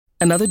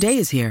Another day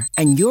is here,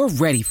 and you're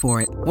ready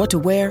for it. What to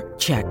wear?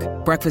 Check.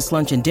 Breakfast,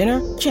 lunch, and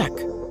dinner? Check.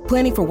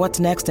 Planning for what's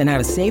next and how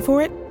to save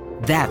for it?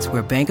 That's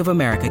where Bank of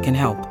America can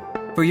help.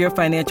 For your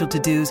financial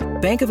to-dos,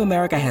 Bank of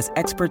America has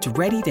experts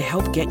ready to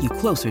help get you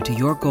closer to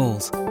your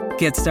goals.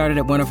 Get started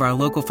at one of our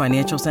local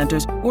financial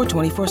centers or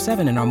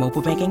 24/7 in our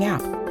mobile banking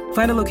app.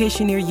 Find a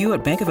location near you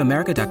at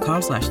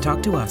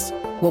bankofamerica.com/talktous.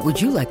 What would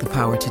you like the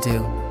power to do?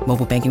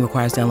 Mobile banking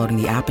requires downloading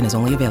the app and is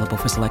only available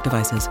for select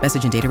devices.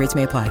 Message and data rates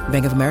may apply.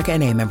 Bank of America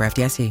N.A., member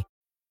FDIC.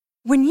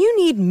 When you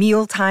need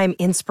mealtime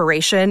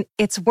inspiration,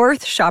 it's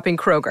worth shopping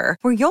Kroger,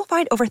 where you'll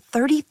find over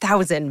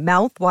 30,000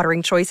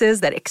 mouth-watering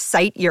choices that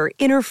excite your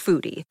inner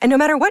foodie. And no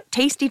matter what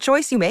tasty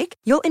choice you make,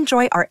 you'll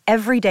enjoy our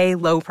everyday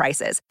low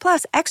prices,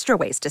 plus extra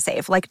ways to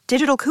save, like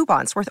digital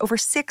coupons worth over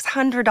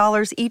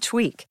 $600 each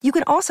week. You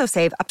can also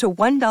save up to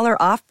 $1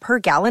 off per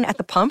gallon at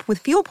the pump with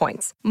fuel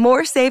points.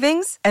 More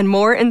savings and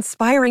more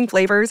inspiring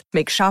flavors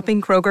make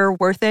shopping Kroger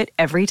worth it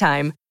every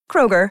time.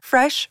 Kroger,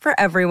 fresh for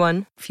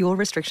everyone. Fuel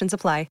restrictions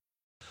apply.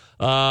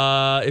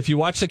 If you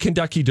watched the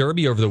Kentucky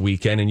Derby over the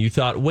weekend and you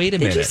thought, wait a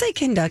minute. Did you say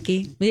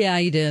Kentucky? Yeah,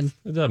 you did.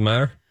 It doesn't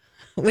matter.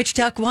 Which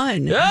duck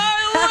won?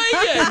 I like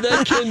it.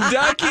 The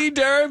Kentucky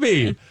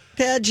Derby.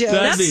 Bad joke.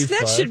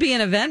 That should be an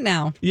event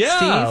now.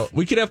 Yeah. Steve.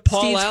 We could have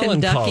Paul Steve's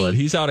Allen Kentucky. call it.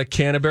 He's out of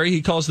Canterbury.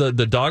 He calls the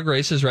dog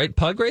races, right?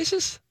 Pug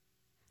races?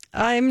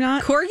 I'm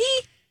not. Corgi?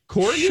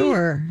 Corgi?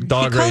 Sure.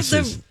 Dog he calls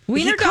races.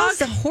 He calls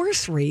the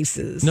horse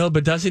races. No,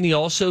 but doesn't he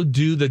also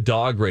do the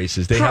dog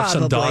races? They have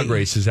some dog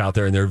races out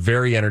there, and they're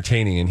very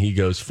entertaining, and he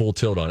goes full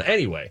tilt on it.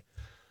 Anyway,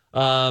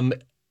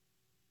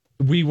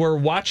 we were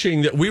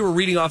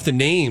reading off the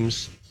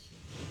names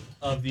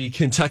of the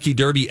Kentucky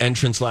Derby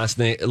entrants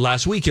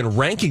last week and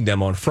ranking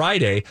them on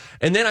Friday,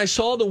 and then I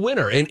saw the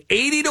winner, an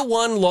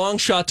 80-1 long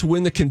shot to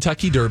win the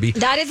Kentucky Derby.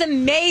 That is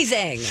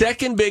amazing.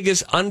 Second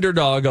biggest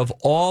underdog of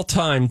all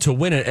time to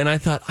win it, and I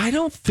thought, I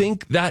don't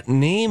think that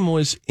name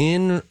was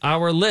in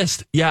our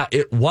list. Yeah,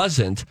 it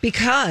wasn't.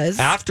 Because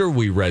after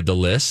we read the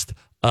list,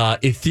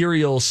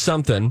 Ethereal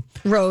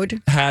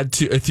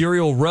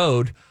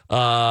Road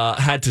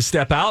had to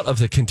step out of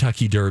the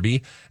Kentucky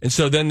Derby. And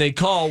so then they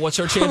call, what's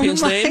our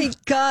champion's name? Oh my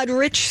God,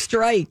 Rich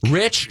Strike.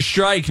 Rich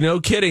Strike, no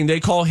kidding. They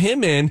call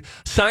him in,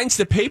 signs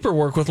the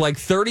paperwork with like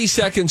 30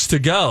 seconds to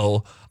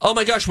go. Oh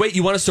my gosh, wait,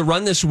 you want us to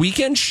run this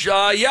weekend?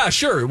 Yeah,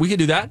 sure, we can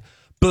do that.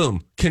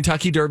 Boom,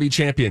 Kentucky Derby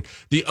champion.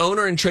 The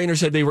owner and trainer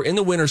said they were in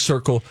the winner's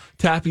circle,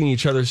 tapping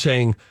each other,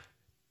 saying,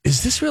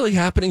 is this really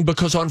happening?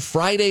 Because on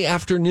Friday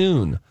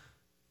afternoon,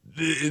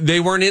 they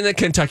weren't in the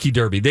Kentucky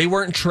Derby. They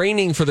weren't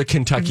training for the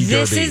Kentucky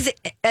Derby. This is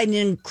an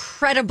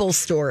incredible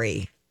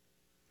story.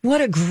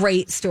 What a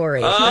great story.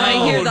 Can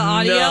I hear the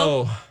audio?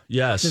 No.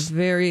 Yes. It's a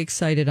very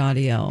excited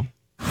audio.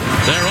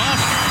 They're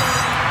off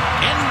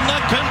in the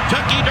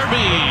Kentucky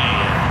Derby.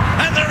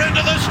 And they're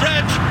into the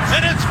stretch.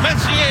 And it's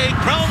Messier,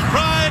 Crown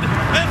Pride,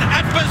 and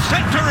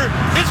Epicenter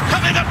is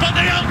coming up on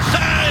the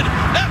outside.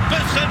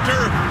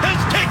 Epicenter has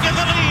taken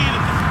the lead.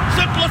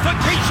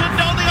 Simplification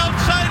down the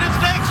outside is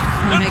next.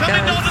 They're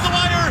coming down to the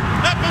wire.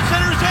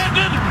 Epicenter's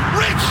ended.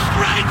 Rich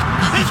Strike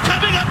is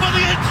coming up on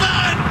the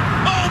inside.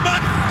 Oh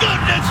my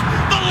goodness.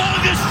 The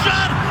longest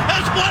shot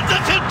has won the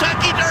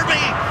Kentucky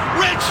Derby.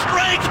 Rich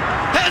Strike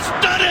has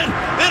done it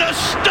in a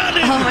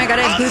stunning, oh my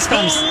God, I have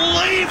goosebumps.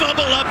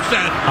 Unbelievable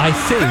upset. I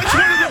think That's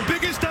one of the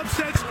biggest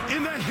upsets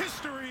in the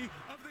history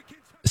of the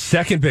Kentucky.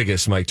 second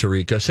biggest, Mike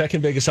Tirico.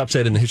 Second biggest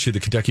upset in the history of the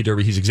Kentucky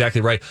Derby. He's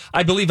exactly right.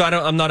 I believe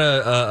I'm not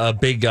a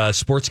big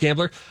sports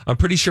gambler. I'm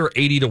pretty sure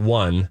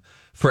 80-1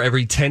 for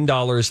every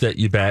 $10 that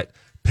you bet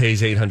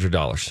pays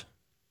 $800.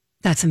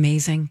 That's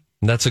amazing.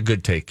 That's a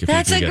good take.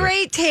 That's a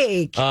great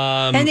take.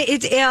 And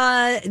it's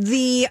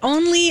the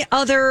only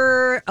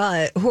other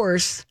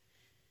horse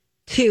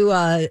to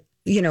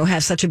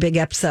have such a big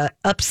upset.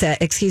 Was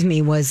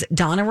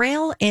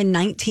Donerail in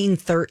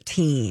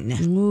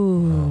 1913.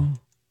 Ooh.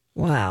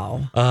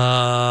 Wow.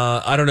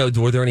 I don't know.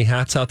 Were there any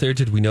hats out there?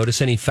 Did we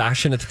notice any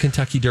fashion at the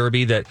Kentucky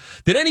Derby? Did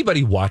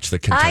anybody watch the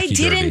Kentucky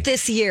Derby? I didn't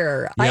this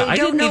year. Yeah, I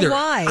don't know either.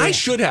 why. I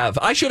should have.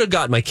 I should have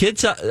got my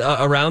kids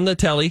around the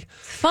telly.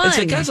 Fun. And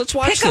said, guys, let's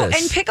watch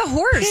this. And pick a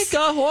horse. Pick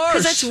a horse.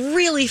 Because that's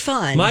really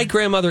fun. My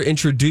grandmother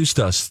introduced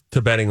us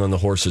to betting on the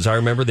horses. I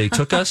remember they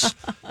took us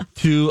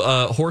to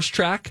a horse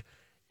track,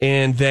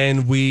 and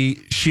then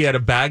she had a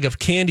bag of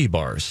candy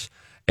bars.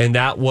 And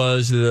that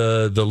was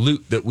the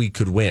loot that we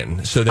could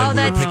win. So then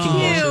we were picking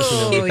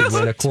horses and then we could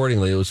win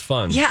accordingly. It was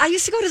fun. Yeah, I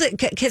used to go to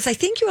because I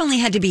think you only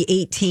had to be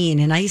 18,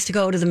 and I used to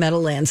go to the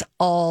Meadowlands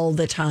all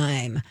the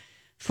time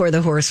for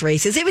the horse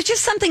races. It was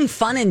just something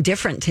fun and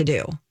different to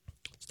do.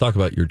 Let's talk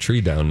about your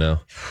tree down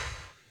now.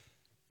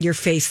 Your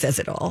face says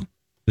it all.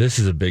 This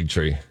is a big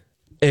tree.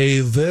 A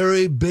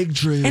very big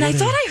tree. And I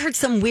thought I heard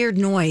some weird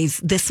noise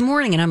this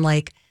morning, and I'm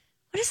like,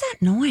 what is that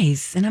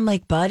noise? And I'm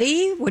like,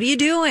 buddy, what are you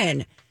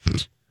doing?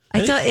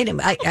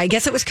 I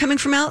guess it was coming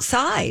from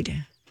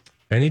outside.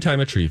 Anytime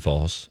a tree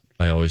falls,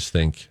 I always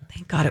think,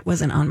 thank God it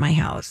wasn't on my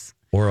house.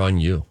 Or on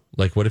you.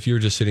 Like, what if you were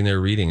just sitting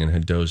there reading and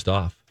had dozed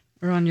off?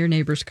 Or on your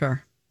neighbor's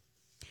car.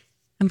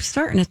 I'm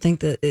starting to think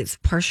that it's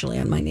partially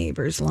on my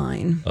neighbor's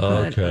line.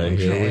 Okay,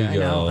 here we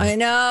go. I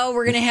know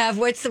we're gonna have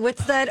what's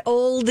that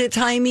old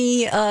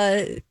timey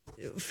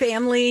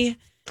family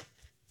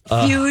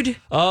feud?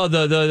 Oh,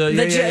 the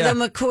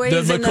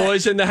McCoys, the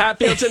McCoys and the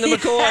Hatfields and the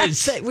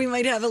McCoys. Yes, we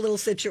might have a little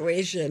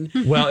situation.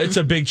 Well, it's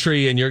a big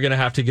tree, and you're going to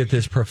have to get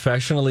this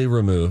professionally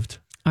removed.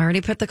 I already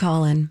put the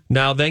call in.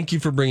 Now, thank you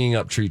for bringing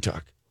up Tree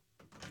Talk.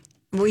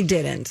 We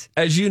didn't.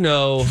 As you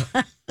know,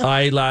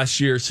 I last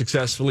year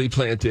successfully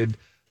planted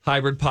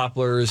hybrid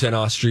poplars and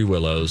Austree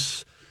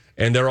willows,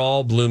 and they're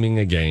all blooming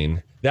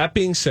again. That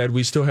being said,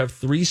 we still have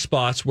 3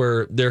 spots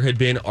where there had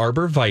been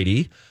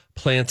arborvitae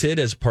planted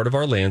as part of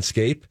our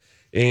landscape.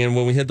 And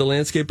when we had the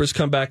landscapers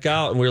come back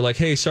out and we were like,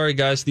 hey, sorry,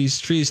 guys, these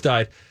trees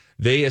died.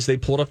 As they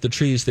pulled up the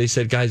trees, they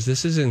said, guys,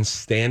 this is in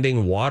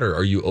standing water.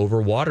 Are you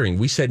overwatering?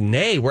 We said,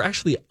 nay, we're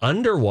actually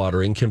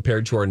underwatering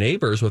compared to our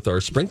neighbors with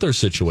our sprinkler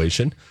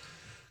situation.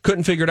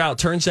 Couldn't figure it out.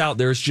 Turns out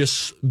there's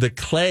just the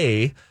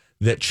clay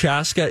that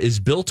Chaska is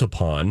built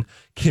upon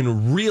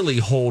can really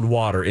hold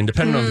water. And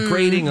depending on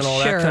grading and all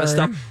that kind of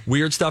stuff,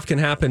 weird stuff can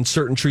happen.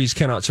 Certain trees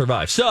cannot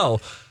survive.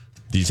 So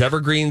these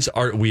evergreens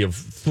we have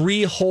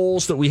 3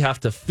 holes that we have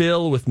to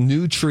fill with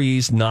new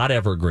trees, not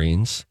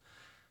evergreens.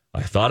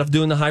 I thought of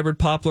doing the hybrid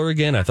poplar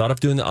again. I thought of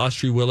doing the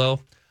Austree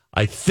willow.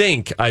 I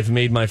think I've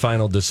made my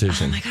final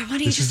decision. Oh my God, why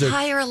don't you just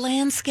hire a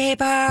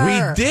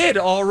landscaper? We did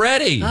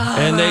already,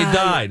 and they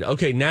died.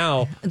 Okay,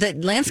 now. The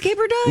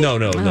landscaper died? No,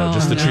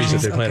 just the trees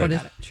that they planted.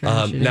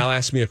 Now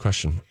ask me a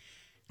question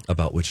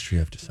about which tree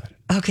I've decided.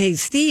 Okay,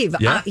 Steve,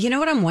 Yeah? you know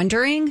what I'm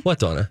wondering? What,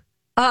 Donna?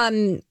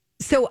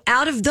 So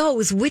out of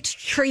those, which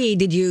tree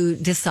did you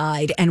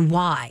decide and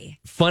why?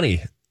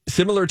 Funny.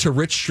 Similar to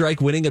Rich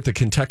Strike winning at the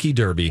Kentucky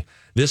Derby,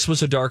 this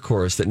was a dark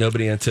horse that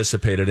nobody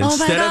anticipated.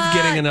 Instead of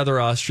getting another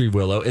Austree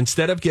willow,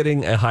 instead of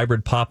getting a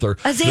hybrid poplar,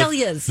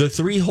 azaleas. The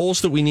 3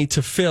 holes that we need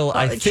to fill,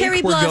 I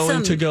think we're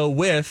going to go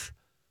with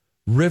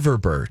river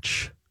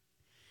birch.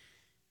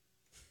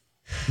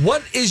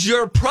 What is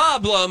your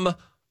problem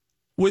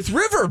with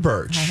river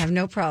birch? I have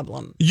no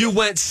problem. You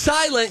went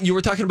silent. You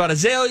were talking about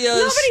azaleas.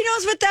 Nobody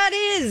knows what that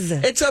is.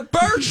 It's a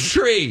birch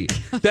tree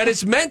that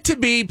is meant to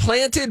be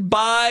planted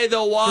by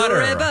the water.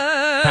 River.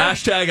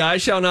 Hashtag I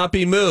shall not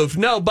be moved.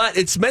 No, but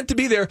it's meant to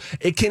be there.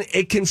 It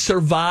can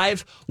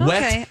survive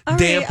wet,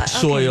 damp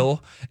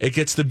soil. It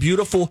gets the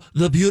beautiful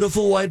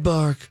white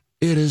bark.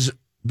 It is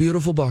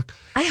beautiful bark.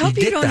 I hope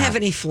you don't have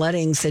any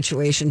flooding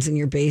situations in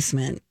your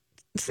basement.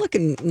 It's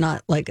looking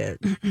not like a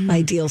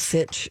ideal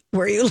sitch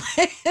where you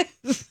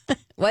live.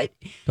 What?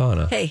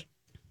 Donna. Hey,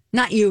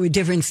 not you, a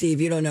different Steve.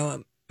 You don't know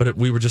him. But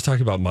we were just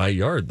talking about my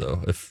yard,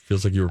 though. It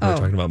feels like you were probably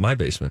talking about my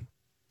basement.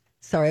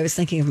 Sorry, I was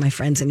thinking of my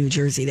friends in New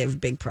Jersey. They have a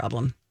big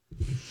problem.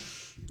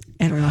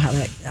 I don't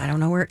know I don't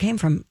know where it came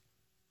from.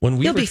 When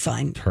we You'll be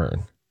fine.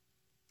 Turn.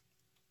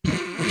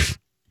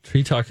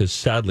 Tree Talk is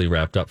sadly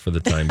wrapped up for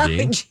the time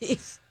being.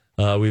 Jeez.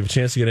 We have a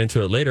chance to get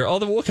into it later.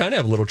 Although we'll kind of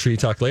have a little tree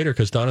talk later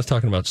because Donna's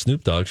talking about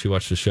Snoop Dogg. She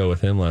watched the show with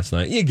him last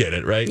night. You get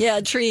it, right? Yeah,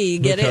 tree.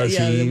 Get because it?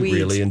 Yeah, he the weeds.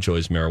 really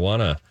enjoys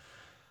marijuana.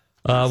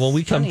 When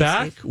we come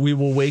back, Steve, we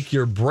will wake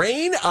your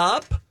brain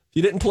up. If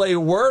you didn't play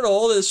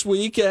Wordle this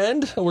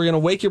weekend, we're going to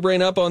wake your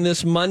brain up on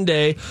this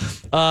Monday.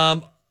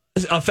 A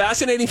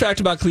fascinating fact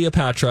about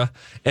Cleopatra,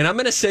 and I'm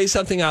going to say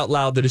something out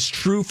loud that is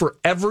true for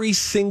every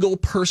single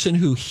person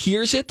who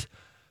hears it,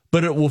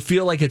 but it will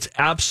feel like it's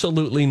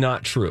absolutely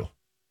not true.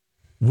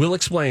 We'll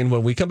explain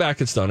when we come back.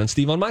 It's Donna and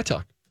Steve on My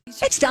Talk.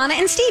 It's Donna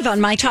and Steve on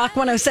My Talk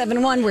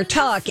 107.1, where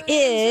talk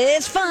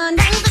is fun.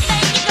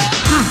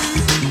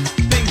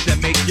 Things that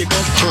make you go.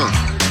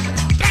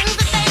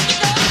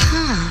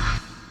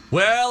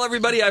 Well,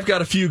 everybody, I've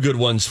got a few good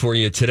ones for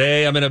you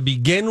today. I'm going to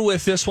begin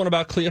with this one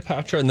about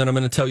Cleopatra, and then I'm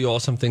going to tell you all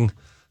something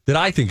that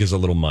I think is a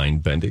little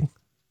mind-bending.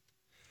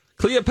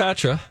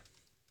 Cleopatra.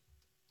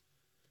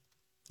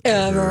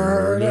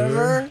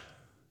 Ever.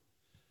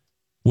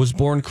 Was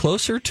born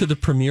closer to the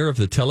premiere of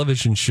the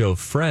television show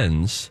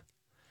Friends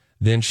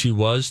than she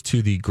was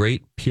to the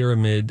Great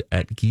Pyramid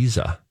at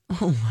Giza.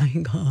 Oh,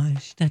 my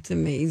gosh. That's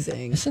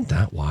amazing. Isn't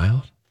that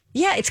wild?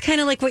 Yeah, it's kind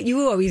of like what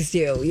you always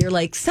do. You're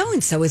like,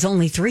 so-and-so is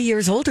only 3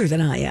 years older than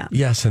I am.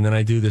 Yes, and then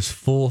I do this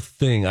full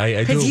thing.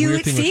 I do a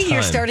weird thing with time.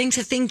 You're starting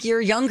to think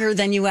you're younger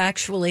than you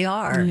actually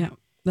are. Yeah.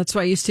 That's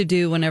what I used to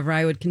do whenever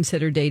I would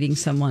consider dating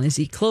someone. Is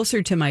he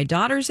closer to my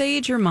daughter's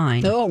age or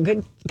mine? Oh,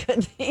 good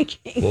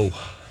thinking. Whoa,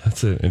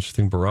 that's an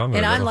interesting barometer.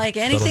 And I'm like,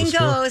 anything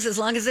goes as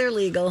long as they're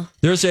legal.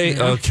 There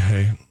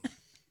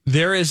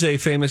is a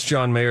famous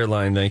John Mayer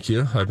line, thank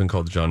you. I've been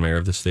called the John Mayer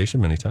of this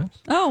station many times.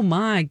 Oh,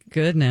 my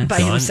goodness.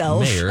 By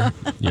himself. Mayer,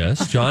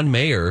 yes. John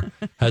Mayer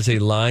has a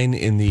line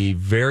in the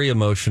very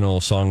emotional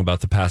song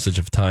about the passage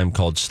of time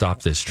called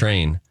Stop This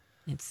Train.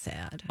 It's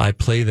sad. I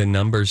play the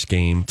numbers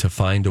game to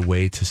find a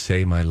way to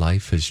say my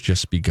life has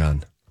just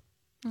begun.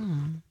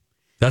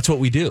 That's what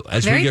we do.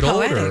 As Very we get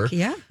poetic, older,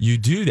 yeah. You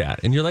do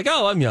that. And you're like,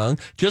 oh, I'm young.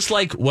 Just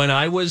like when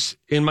I was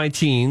in my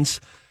teens,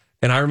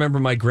 and I remember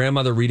my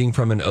grandmother reading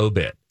from an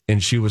obit.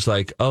 And she was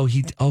like, oh,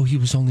 he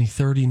was only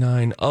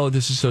 39. Oh,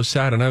 this is so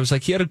sad. And I was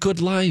like, he had a good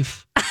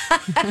life.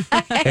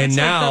 And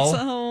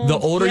now, the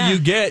older you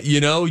get,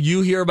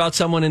 you hear about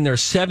someone in their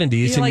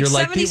 70s and you're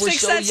like, people were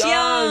so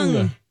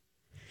young.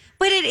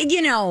 But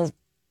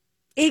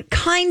it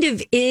kind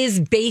of is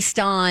based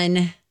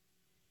on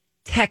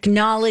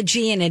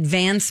technology and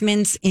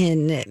advancements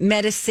in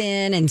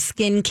medicine and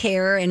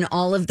skincare and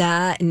all of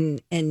that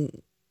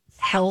and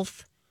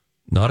health.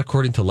 Not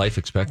according to life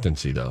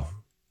expectancy, though.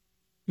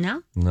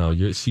 No? No,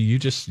 you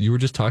were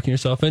just talking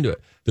yourself into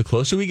it. The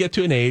closer we get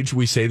to an age,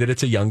 we say that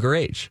it's a younger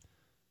age.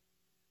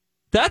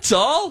 That's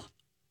all.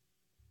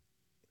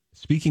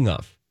 Speaking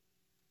of,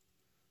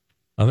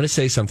 I'm going to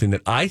say something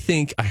that I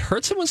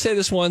heard someone say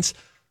this once.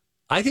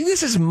 I think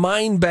this is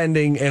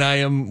mind-bending, and I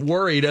am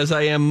worried, as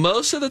I am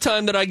most of the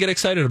time that I get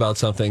excited about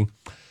something,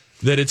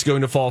 that it's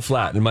going to fall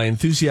flat. And my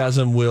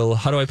enthusiasm will,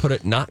 how do I put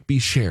it, not be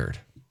shared.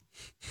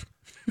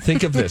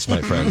 Think of this,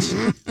 my friends.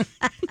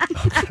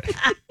 Okay.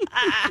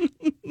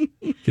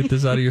 Get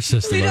this out of your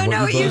system. We don't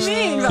know what you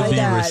mean by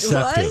that.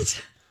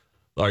 What?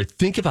 All right,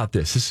 think about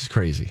this. This is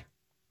crazy.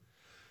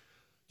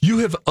 You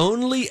have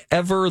only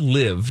ever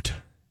lived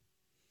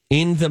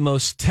in the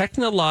most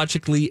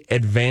technologically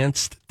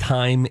advanced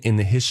time in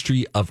the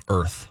history of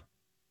Earth.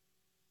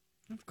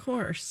 Of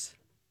course.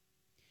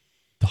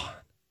 Dawn.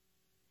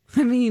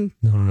 I mean,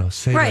 no.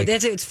 Say right.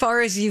 That's as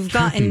far as you've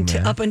gotten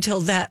up until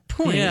that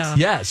point. Yeah.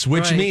 Yes,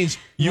 which means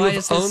you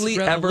have only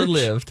ever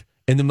lived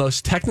in the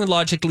most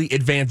technologically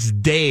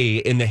advanced day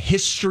in the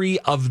history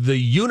of the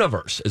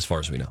universe, as far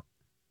as we know.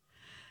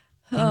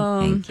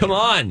 Come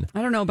on.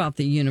 I don't know about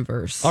the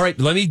universe. All right,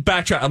 let me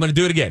backtrack. I'm going to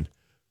do it again.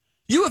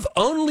 You have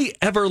only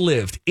ever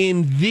lived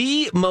in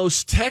the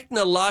most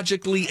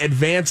technologically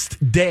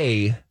advanced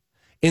day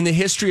in the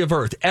history of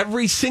Earth.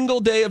 Every single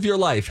day of your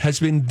life has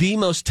been the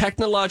most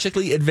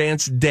technologically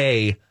advanced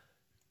day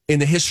in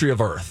the history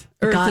of Earth.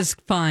 Earth is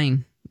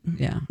fine.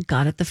 Yeah.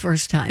 Got it the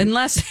first time.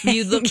 Unless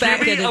you look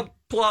back at it.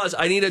 Applause.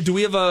 Do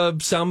we have a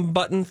sound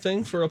button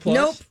thing for applause?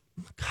 Nope.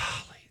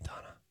 Golly,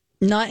 Donna.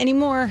 Not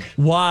anymore.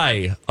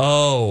 Why?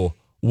 Oh,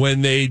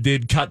 when they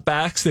did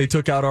cutbacks, they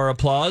took out our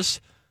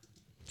applause?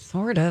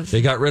 Sort of.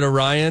 They got rid of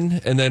Ryan,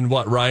 and then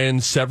what?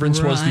 Ryan's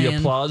severance was the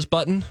applause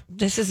button?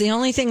 This is the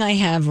only thing I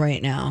have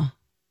right now.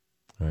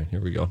 All right, here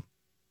we go.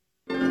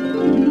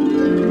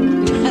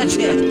 That's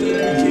it. You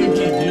can't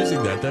keep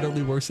using that. That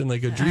only works in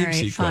like a dream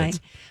sequence. Fine.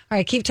 All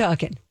right, keep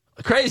talking.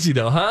 Crazy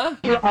though, huh?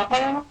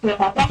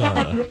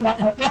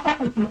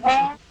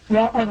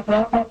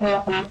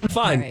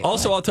 Fine. Right,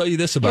 also, I'll tell you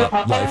this about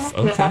life.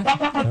 Okay.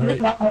 All right.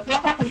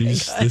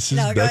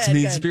 That's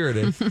mean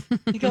spirited.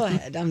 Go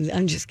ahead.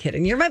 I'm just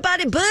kidding. You're my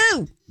buddy.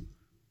 Boo.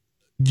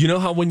 You know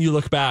how when you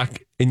look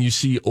back and you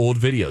see old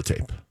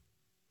videotape?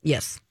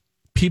 Yes.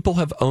 People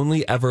have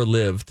only ever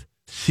lived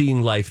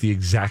seeing life the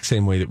exact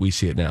same way that we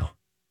see it now.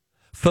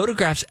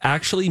 Photographs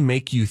actually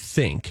make you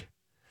think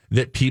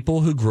that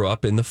people who grew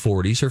up in the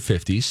 40s or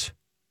 50s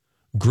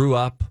grew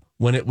up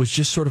when it was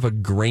just sort of a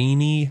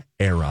grainy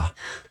era.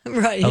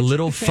 Right. A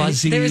little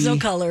fuzzy. There was no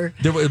color.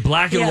 There was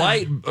black and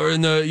white, or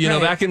in the,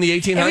 back in the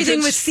 1800s. Everything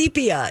was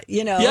sepia,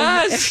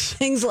 Yes.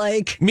 Everything's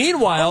like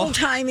meanwhile,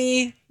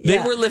 old-timey. They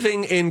were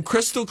living in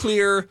crystal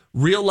clear,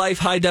 real life,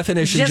 high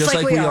definition, just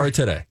like we are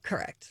today.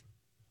 Correct.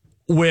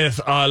 With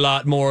a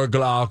lot more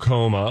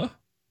glaucoma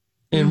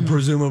and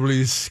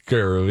presumably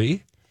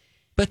scurvy.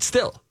 But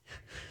still.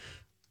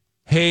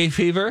 Hey,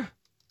 Fever.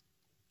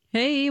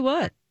 Hey,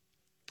 what?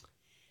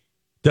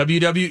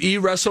 WWE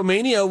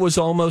WrestleMania was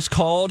almost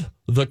called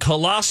the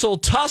Colossal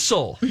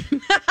Tussle.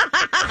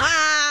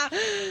 That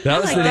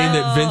was the name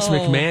that Vince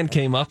McMahon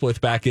came up with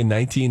back in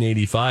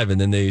 1985,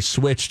 and then they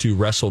switched to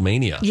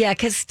WrestleMania. Yeah,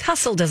 because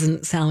tussle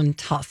doesn't sound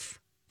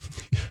tough.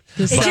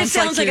 It just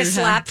sounds like a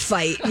slap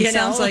fight. It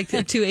sounds like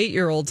the two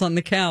 8-year-olds on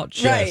the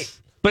couch. Right.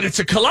 Yes. But it's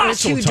a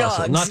colossal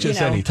tussle, dogs, not just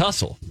any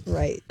tussle.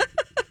 Right.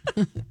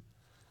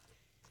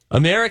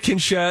 American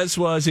Chess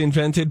was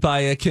invented by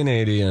a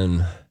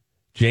Canadian.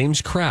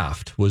 James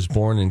Kraft was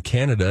born in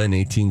Canada in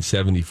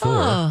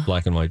 1874,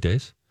 black and white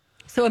days.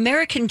 So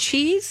American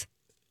cheese?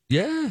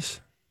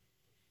 Yes.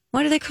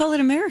 Why do they call it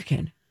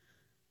American?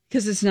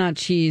 Because it's not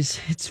cheese.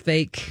 It's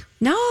fake.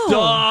 No.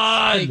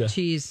 Fake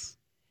cheese.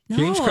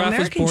 James Kraft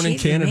American was born in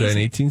Canada in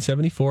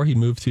 1874. He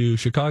moved to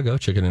Chicago.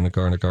 Chicken in a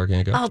car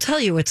can't go. I'll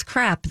tell you, it's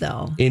crap,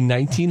 though. In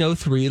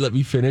 1903, let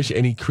me finish,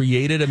 and he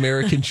created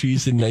American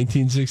cheese in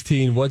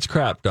 1916. What's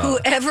crap,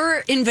 dog?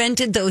 Whoever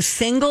invented those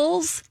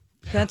singles...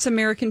 That's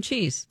American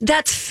cheese.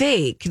 That's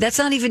fake. That's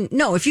not even...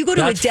 No, if you go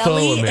to a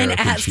deli and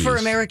ask for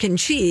American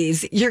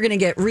cheese, you're going to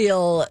get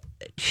real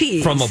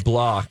cheese. From a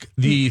block.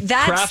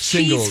 That's Kraft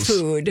cheese singles.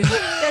 Food.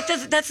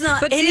 That's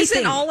not But anything.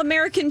 isn't all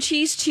American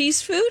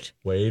cheese food?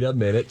 Wait a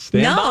minute.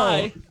 Stand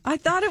by. I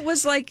thought it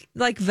was like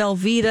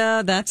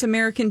Velveeta. That's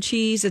American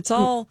cheese. It's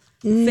all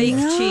fake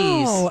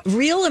cheese.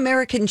 Real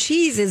American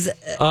cheese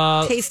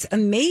tastes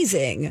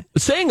amazing.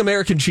 Saying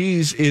American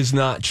cheese is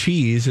not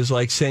cheese is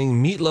like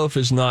saying meatloaf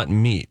is not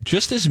meat.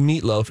 Just as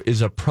meatloaf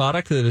is a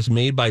product that is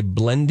made by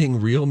blending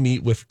real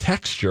meat with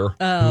texture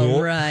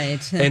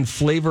and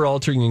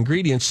flavor-altering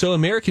ingredients, so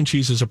American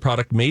cheese is a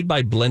product made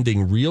by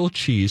blending real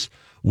cheese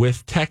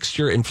with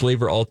texture and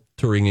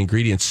flavor-altering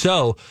ingredients.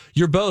 So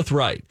you're both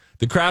right.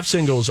 The Kraft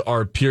singles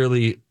are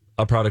purely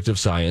a product of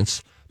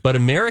science, but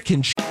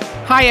American cheese...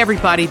 Hi,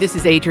 everybody. This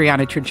is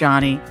Adriana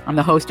Trajani. I'm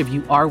the host of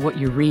You Are What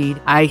You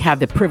Read. I have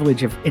the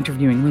privilege of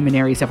interviewing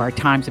luminaries of our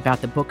times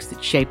about the books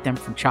that shaped them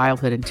from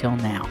childhood until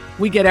now.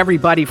 We get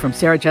everybody from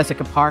Sarah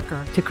Jessica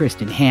Parker to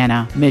Kristen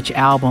Hanna, Mitch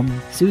Albom,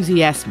 Susie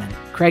Essman,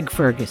 Craig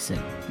Ferguson,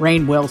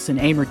 Rainn Wilson,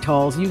 Amor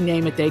Tolls, you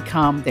name it, they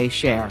come, they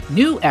share.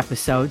 New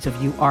episodes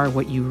of You Are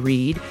What You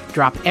Read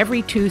drop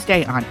every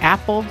Tuesday on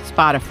Apple,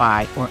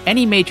 Spotify, or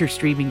any major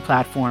streaming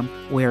platform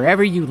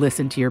wherever you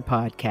listen to your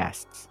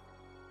podcasts.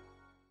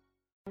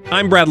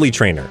 I'm Bradley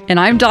Trainer. And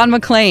I'm Don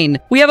McClain.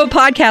 We have a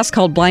podcast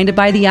called Blinded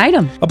by the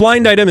Item. A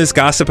blind item is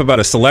gossip about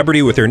a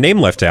celebrity with their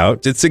name left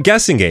out. It's a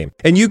guessing game,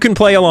 and you can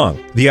play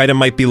along. The item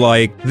might be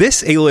like,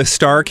 this A-list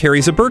star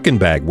carries a Birkin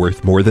bag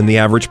worth more than the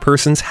average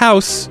person's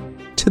house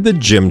to the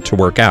gym to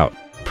work out.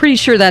 Pretty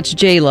sure that's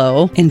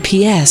J-Lo. And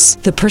P.S.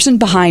 the person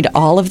behind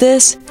all of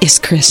this is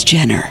Kris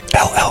Jenner,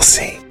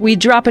 LLC. We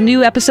drop a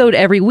new episode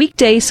every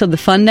weekday so the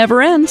fun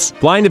never ends.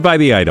 Blinded by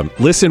the Item.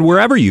 Listen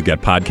wherever you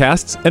get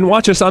podcasts and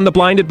watch us on the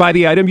Blinded by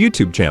the Item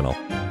YouTube channel.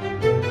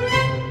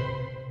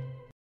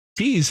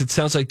 Cheese, it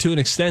sounds like to an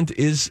extent,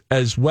 is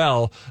as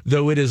well,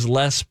 though it is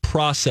less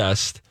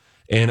processed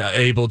and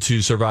able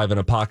to survive an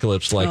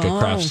apocalypse like a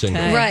Kraft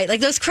single. Right.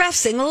 Like those Kraft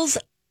singles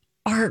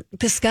are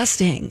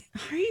disgusting.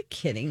 Are you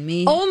kidding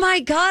me? Oh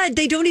my God,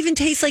 they don't even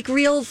taste like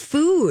real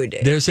food.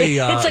 It's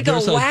like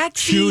a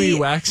waxy, chewy,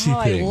 waxy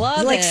thing. I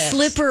love like it.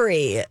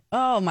 slippery.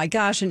 Oh my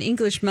gosh, an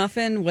English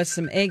muffin with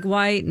some egg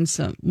white and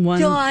some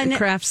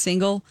Kraft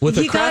single. With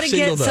you got to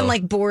get some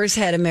like Boar's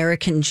Head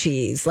American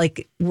cheese,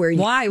 like where.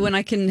 Why when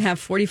I can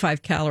have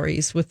 45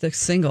 calories with the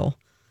single?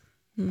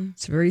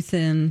 It's very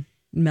thin,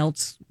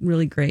 melts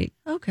really great.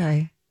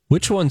 Okay.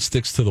 Which one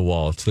sticks to the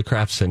wall? It's the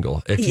Kraft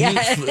single. If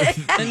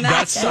and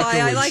that's why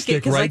I like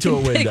it, because I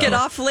can pick it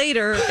off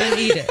later and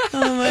eat it.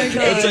 Oh my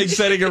God. It's like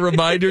setting a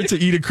reminder to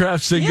eat a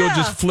Kraft single. Yeah.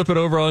 Just flip it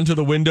over onto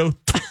the window.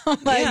 Oh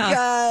my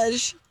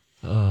gosh.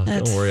 Don't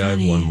worry, funny. I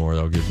have one more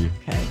that I'll give you.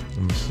 Okay.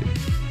 Let me see.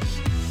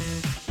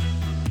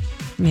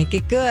 Make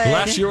it good. The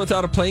last year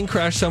without a plane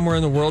crash somewhere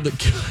in the world that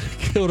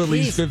killed at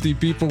least 50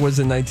 people was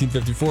in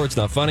 1954. It's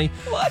not funny.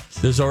 What?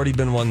 There's already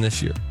been one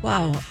this year.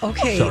 Wow.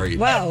 Okay. Sorry.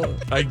 Wow.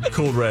 I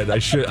cold read. I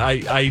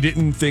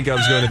didn't think I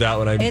was going to that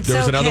one. There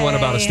was another one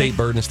about a state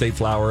bird and a state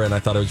flower, and I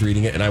thought I was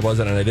reading it, and I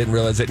wasn't, and I didn't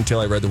realize it until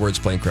I read the words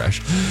plane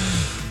crash.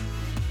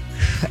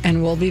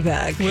 And we'll be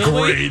back.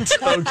 Great.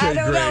 Okay, I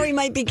don't know. We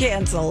might be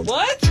canceled.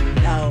 What?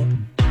 No.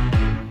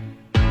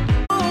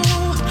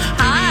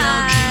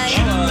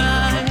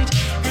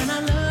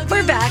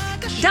 We're back.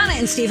 Donna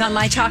and Steve on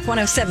My Talk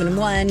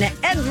 107.1.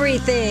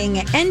 Everything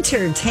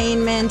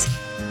Entertainment.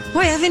 Boy,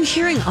 I've been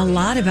hearing a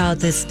lot about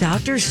this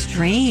Doctor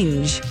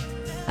Strange.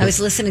 I was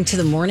listening to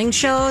the morning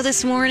show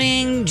this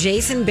morning.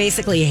 Jason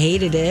basically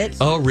hated it.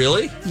 Oh,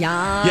 really?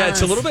 Yeah. Yeah,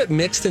 it's a little bit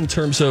mixed in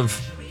terms of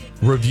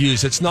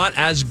reviews. It's not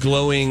as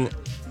glowing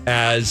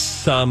as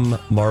some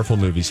Marvel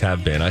movies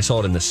have been. I saw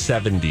it in the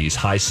 70s,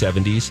 high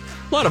 70s.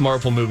 A lot of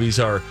Marvel movies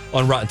are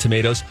on Rotten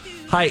Tomatoes,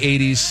 high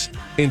 80s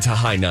into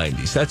high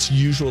 90s. That's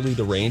usually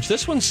the range.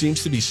 This one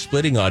seems to be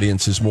splitting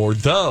audiences more,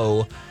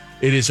 though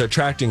it is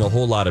attracting a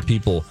whole lot of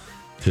people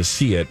to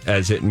see it,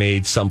 as it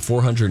made some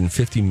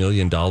 $450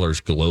 million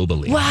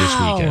globally this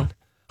weekend.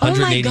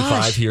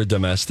 185 here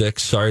domestic.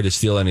 Sorry to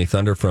steal any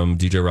thunder from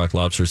DJ Rock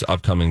Lobster's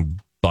upcoming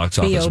box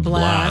office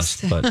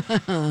blast, but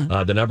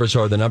the numbers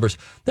are the numbers.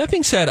 That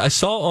being said, I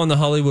saw on the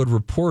Hollywood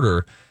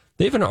Reporter,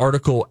 they have an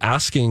article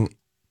asking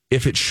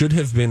if it should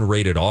have been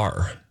rated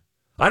R.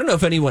 I don't know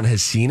if anyone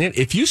has seen it.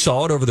 If you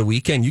saw it over the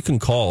weekend, you can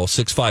call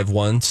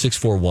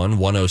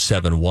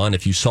 651-641-1071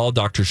 if you saw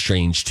Doctor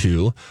Strange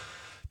 2.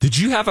 Did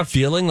you have a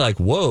feeling like,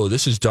 whoa,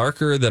 this is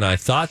darker than I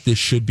thought, this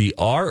should be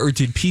R, or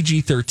did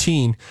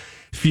PG-13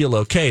 feel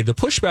okay? The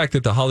pushback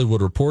that the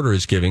Hollywood Reporter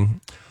is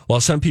giving, while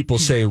some people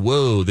say,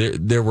 whoa,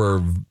 there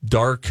were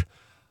dark,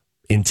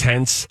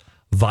 intense,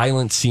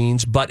 violent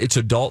scenes, but it's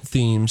adult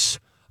themes,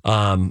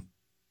 come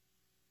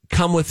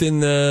within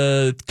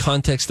the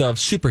context of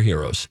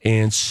superheroes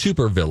and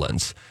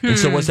supervillains. And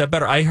so was that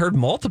better? I heard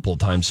multiple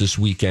times this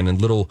weekend in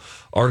little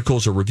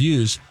articles or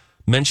reviews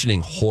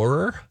mentioning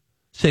horror,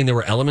 saying there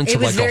were elements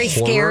of like a horror. It was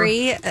very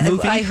scary.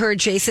 Movie. I heard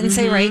Jason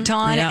say, right,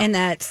 Dawn, and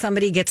that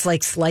somebody gets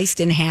like sliced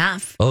in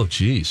half. Oh,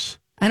 geez.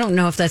 I don't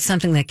know if that's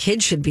something that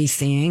kids should be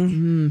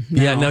seeing.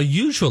 No. Yeah, now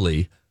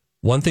usually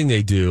one thing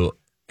they do,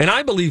 and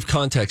I believe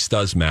context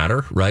does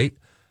matter, right?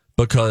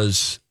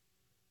 Because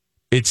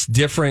it's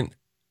different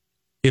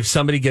if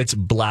somebody gets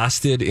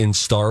blasted in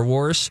Star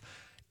Wars,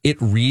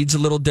 it reads a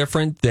little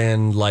different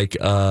than like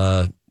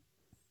a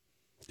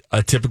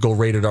a typical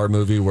rated R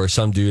movie where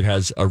some dude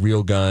has a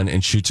real gun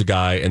and shoots a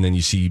guy and then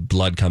you see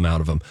blood come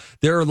out of him.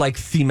 There are like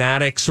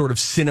thematic, sort of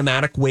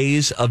cinematic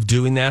ways of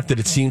doing that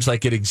it seems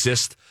like it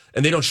exists.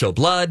 And they don't show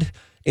blood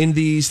in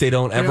these. They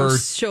don't ever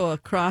show a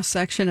cross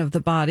section of the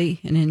body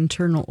and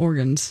internal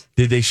organs.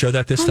 Did they show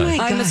that this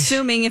time? I'm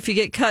assuming if you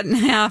get cut in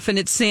half and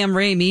it's Sam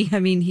Raimi, I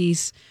mean,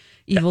 he's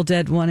Evil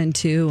Dead 1 and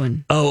 2.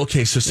 And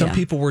okay. So some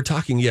people were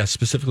talking,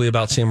 specifically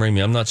about Sam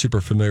Raimi. I'm not super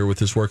familiar with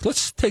his work.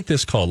 Let's take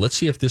this call. Let's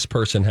see if this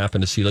person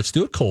happened to see. Let's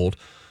do it cold.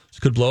 This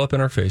could blow up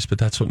in our face, but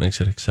that's what makes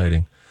it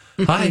exciting.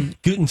 Hi,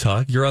 Guten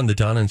Tag. You're on the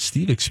Donna and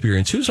Steve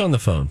Experience. Who's on the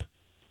phone?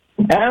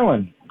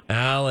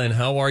 Alan,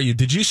 how are you?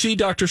 Did you see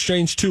Doctor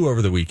Strange 2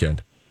 over the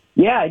weekend?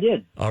 Yeah, I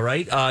did. All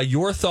right.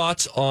 Your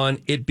thoughts on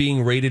it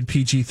being rated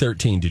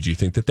PG-13. Did you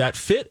think that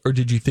fit, or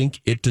did you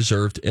think it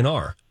deserved an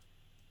R?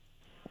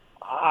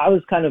 I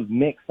was kind of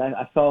mixed.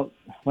 I felt,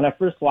 when I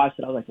first watched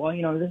it, I was like, well,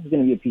 this is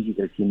going to be a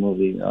PG-13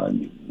 movie.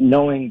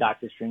 Knowing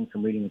Doctor Strange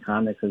from reading the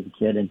comics as a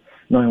kid and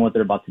knowing what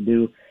they're about to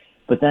do.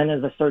 But then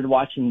as I started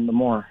watching the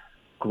more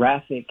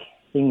graphic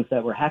things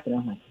that were happening,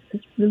 I'm like,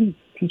 is this really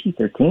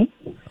PG-13?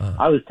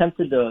 I was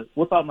tempted to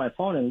whip out my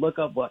phone and look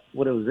up what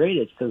it was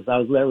rated because I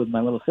was there with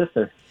my little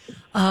sister.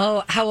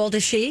 Oh, how old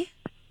is she?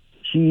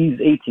 She's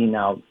 18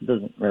 now. It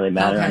doesn't really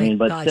matter. Okay,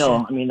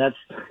 Still, that's...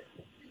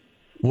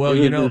 Well,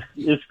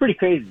 it's pretty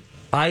crazy.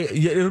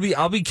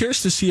 I'll be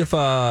curious to see if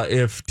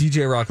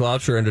DJ Rock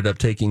Lobster ended up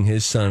taking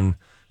his son,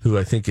 who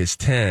I think is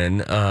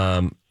 10.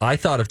 I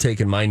thought of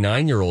taking my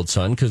 9-year-old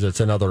son because it's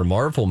another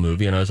Marvel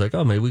movie, and I was like,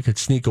 oh, maybe we could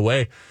sneak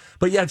away.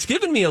 But yeah, it's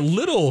given me a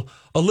little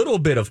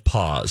bit of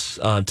pause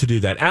to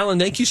do that. Alan,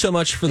 thank you so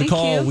much for the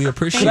call. We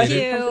appreciate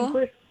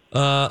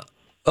it.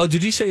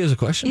 Did you say he has a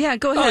question? Yeah,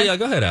 go ahead. Oh yeah,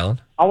 go ahead,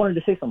 Alan. I wanted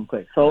to say something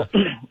quick. So,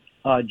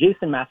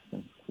 Jason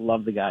Matheson,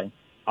 love the guy,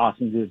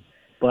 awesome dude.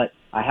 But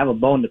I have a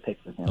bone to pick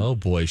with him. Oh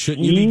boy,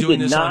 shouldn't you be doing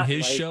this on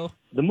his show?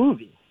 The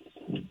movie,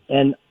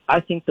 and I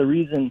think the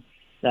reason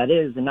that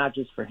is, and not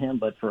just for him,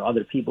 but for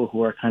other people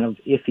who are kind of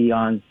iffy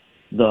on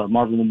the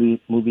Marvel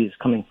movies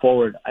coming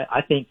forward,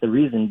 I think the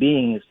reason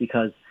being is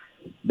because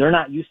they're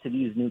not used to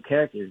these new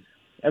characters.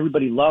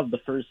 Everybody loved the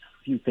first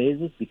few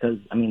phases because,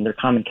 they're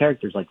common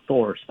characters like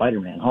Thor,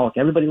 Spider-Man, Hulk.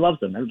 Everybody loves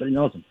them. Everybody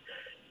knows them.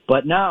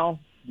 But now,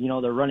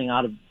 they're running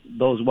out of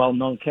those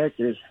well-known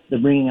characters. They're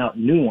bringing out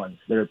new ones.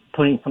 They're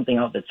putting something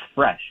out that's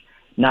fresh.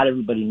 Not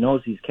everybody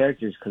knows these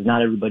characters because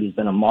not everybody's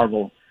been a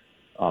Marvel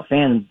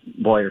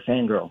fanboy or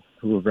fangirl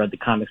who have read the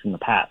comics in the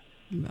past.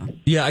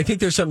 Yeah, I think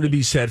there's something to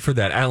be said for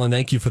that. Alan,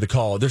 thank you for the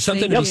call. There's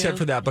something to be said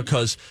for that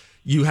because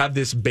you have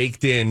this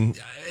baked in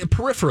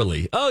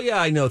peripherally. Oh,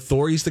 yeah, I know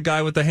Thor, he's the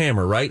guy with the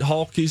hammer, right?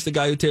 Hulk, he's the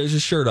guy who tears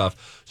his shirt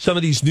off. Some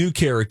of these new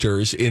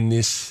characters in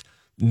this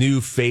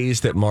new phase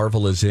that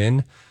Marvel is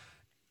in,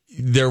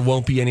 there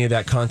won't be any of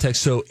that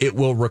context. So it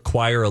will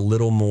require a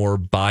little more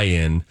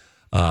buy-in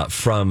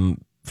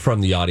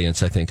from the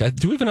audience, I think.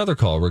 Do we have another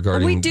call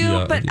regarding... We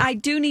do, but I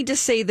do need to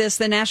say this.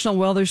 The National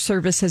Weather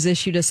Service has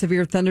issued a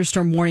severe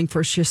thunderstorm warning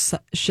for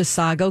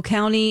Chisago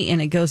County,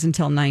 and it goes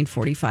until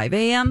 9:45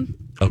 a.m.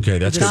 Okay,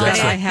 that's good.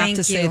 I have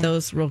to say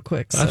those real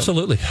quick. So.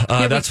 Absolutely.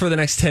 That's for the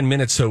next 10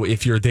 minutes. So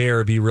if you're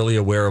there, be really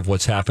aware of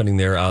what's happening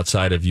there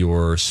outside of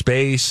your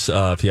space.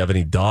 If you have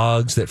any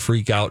dogs that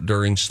freak out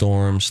during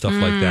storms, stuff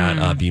like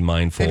that, be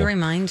mindful. Good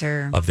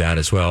reminder of that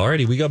as well.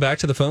 Alrighty, we go back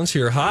to the phones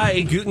here.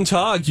 Hi, Guten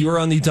Tag. You are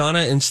on the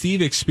Donna and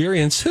Steve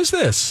Experience. Who's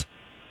this?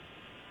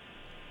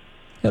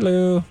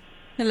 Hello.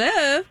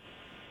 Hello.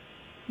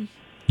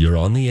 You're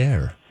on the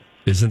air.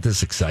 Isn't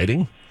this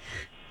exciting?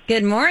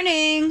 Good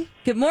morning.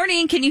 Good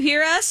morning. Can you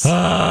hear us?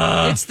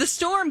 It's the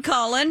storm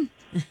calling.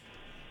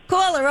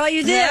 Caller, are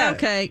you there? Yeah,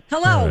 okay.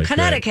 Hello, right,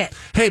 Connecticut.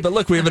 Great. Hey, but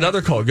look, we have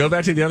another call. Go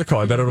back to the other call.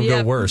 I bet it'll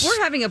go worse.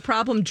 We're having a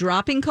problem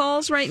dropping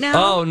calls right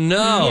now. Oh,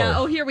 no. Yeah.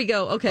 Oh, here we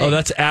go. Okay. Oh,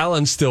 that's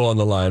Alan still on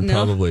the line,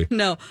 probably.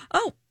 No.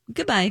 Oh,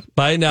 goodbye.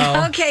 Bye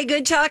now. Okay,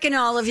 good talking to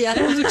all of you. That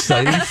was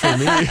exciting for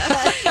me.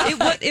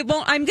 It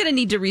won't. I'm going to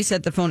need to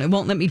reset the phone. It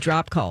won't let me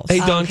drop calls. Hey,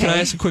 Dawn, can I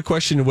ask a quick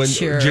question? When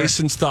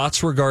Jason's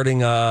thoughts regarding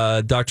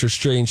Doctor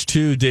Strange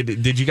 2,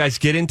 did you guys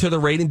get into the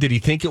rating? Did he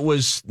think it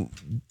was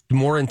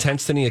more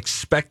intense than he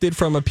expected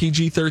from a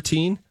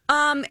PG-13?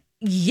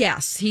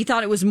 Yes, he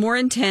thought it was more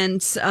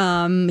intense.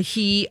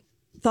 He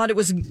thought it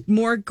was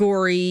more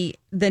gory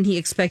than he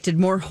expected,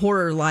 more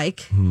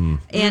horror-like.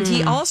 And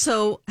he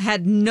also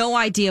had no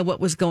idea what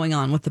was going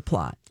on with the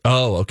plot.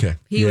 Oh, okay.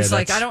 He was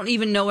like, I don't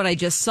even know what I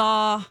just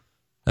saw.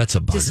 That's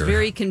a bugger. Just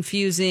very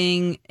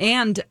confusing,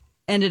 and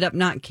ended up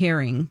not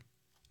caring.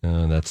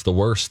 That's the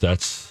worst.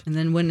 And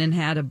then went and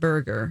had a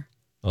burger.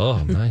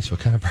 Oh, nice. What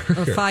kind of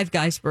burger? A Five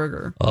Guys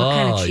burger. What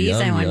kind of cheese,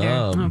 I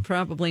wonder? Oh,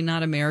 probably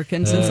not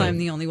American, since I'm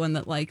the only one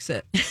that likes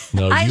it.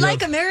 No, I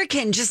like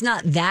American, just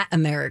not that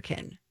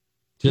American.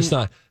 Just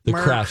not the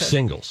Kraft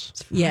singles.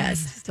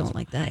 Yes, don't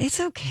like that. It's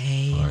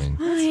okay. Fine.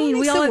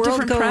 We all have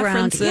different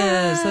preferences.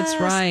 Yes, That's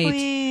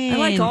right. I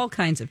like all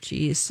kinds of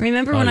cheese.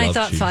 Remember when I love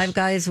thought cheese. Five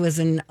Guys was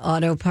an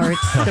auto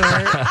parts store?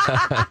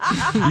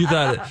 You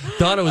thought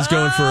Donna was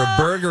going for a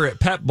burger at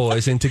Pep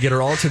Boys and to get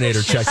her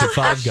alternator checked at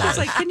Five Guys.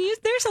 It's like,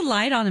 there's a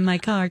light on in my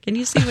car. Can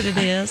you see what it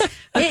is? Hook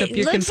up It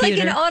your looks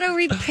computer. like an auto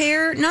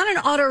repair, not an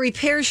auto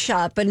repair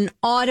shop, but an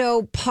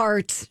auto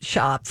parts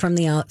shop from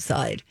the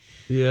outside.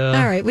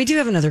 Yeah. All right, we do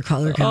have another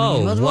caller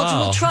coming. Oh,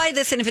 wow. We'll try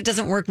this, and if it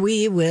doesn't work,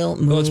 we will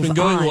move on. Well, it's been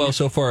going well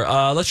so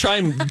far. Let's try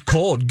him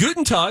cold.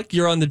 Guten Tag.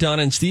 You're on the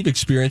Donna and Steve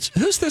Experience.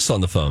 Who's this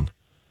on the phone?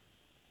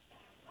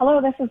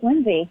 Hello, this is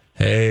Lindsay.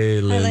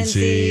 Hey,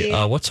 Lindsay.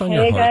 Lindsay. What's on Hey,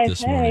 your heart guys,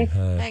 this hey.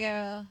 morning? Hi,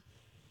 girl.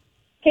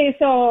 Okay,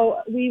 so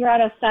we were at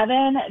a 7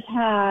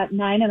 to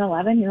 9 and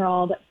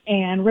 11-year-old,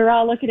 and we were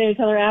all looking at each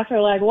other after,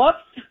 like, whoops,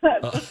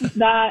 this is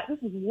a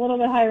little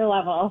bit higher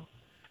level.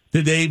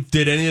 Did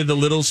any of the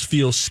littles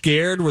feel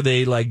scared? Were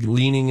they like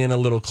leaning in a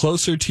little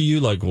closer to you?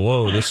 Like,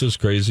 whoa, this is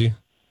crazy.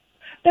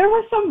 There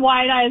were some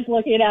wide eyes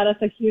looking at us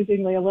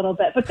accusingly a little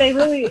bit, but they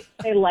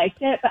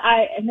liked it.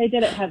 And they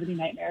didn't have any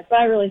nightmares,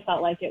 but I really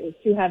felt like it was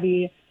too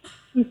heavy,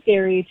 too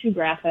scary, too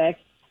graphic,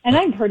 and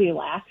I'm pretty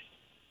lax.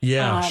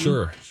 Yeah,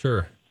 sure.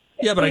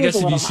 Yeah, but I guess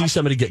if you see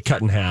somebody get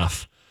cut in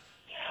half.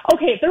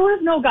 Okay, there was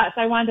no guts.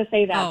 I wanted to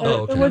say that.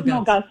 There was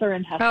no guts or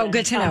intestines. Oh,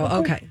 good to know.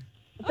 Okay.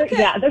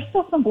 Yeah, there's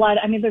still some blood.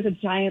 I mean, there's a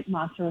giant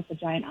monster with a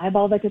giant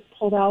eyeball that gets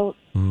pulled out.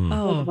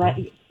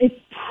 It's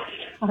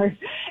hard.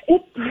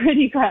 It's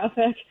pretty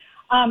graphic.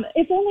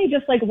 It's only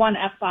just like one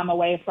F-bomb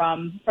away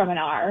from an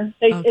R.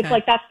 It's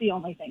like that's the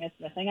only thing it's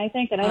missing, I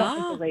think. And I don't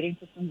think the rating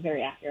system is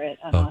very accurate.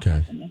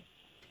 Okay.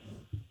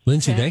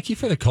 Lindsay, thank you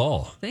for the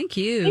call. Thank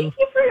you. Thank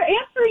you for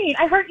answering.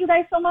 I heart you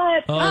guys so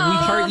much. Oh, we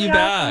heart you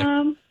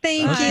back.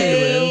 Thank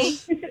Okay, you.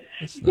 Liz.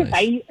 That's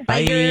nice. Bye.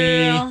 Bye,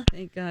 girl.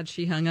 Thank God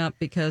she hung up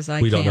because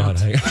I We can't. don't know how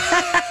to hang up.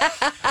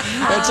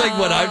 That's like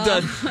what I've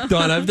done,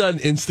 Dawn. I've done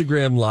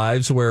Instagram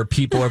lives where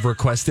people have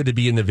requested to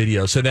be in the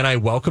video. So then I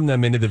welcome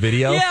them into the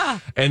video. Yeah.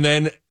 And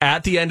then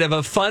at the end of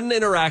a fun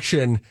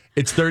interaction,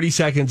 it's 30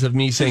 seconds of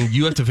me saying,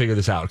 you have to figure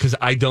this out because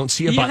I don't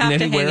see a You button have to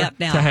hang anywhere up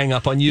now. to hang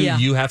up on you. Yeah.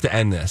 You have to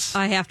end this.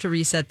 I have to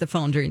reset the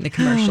phone during the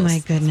commercials. Oh, my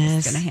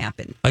goodness. It's going to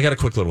happen. I got a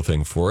quick little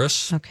thing for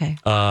us. Okay.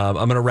 I'm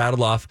going to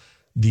rattle off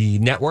the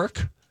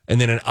network and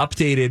then an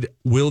updated,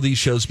 will these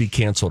shows be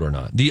canceled or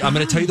not? I'm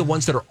going to tell you the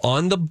ones that are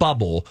on the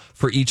bubble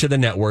for each of the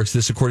networks.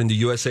 This according to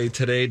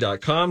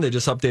usatoday.com. They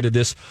just updated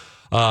this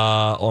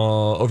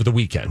over the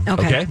weekend.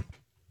 Okay.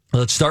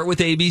 Let's start with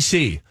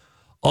ABC.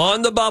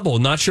 On the bubble,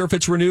 not sure if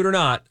it's renewed or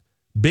not.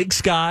 Big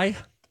Sky,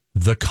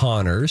 The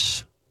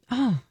Connors,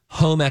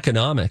 Home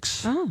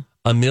Economics,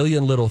 A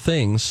Million Little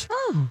Things,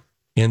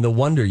 and The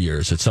Wonder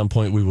Years. At some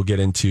point, we will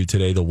get into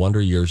today the Wonder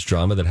Years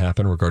drama that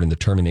happened regarding the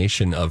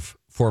termination of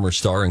former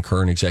star and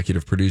current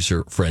executive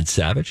producer Fred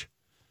Savage.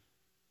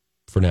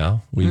 For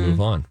now, we move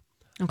on.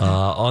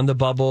 On the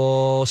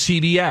bubble,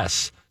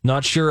 CBS.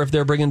 Not sure if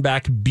they're bringing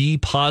back B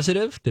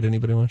Positive. Did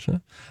anybody watch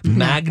that?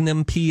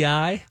 Magnum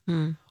PI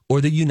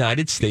or the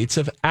United States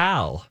of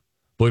Al.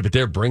 Boy, but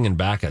they're bringing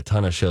back a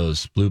ton of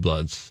shows. Blue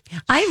Bloods.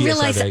 I CSI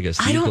realize Vegas,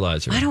 The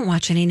Equalizer. I don't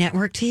watch any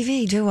network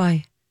TV, do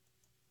I?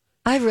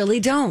 I really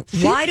don't.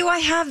 Why do I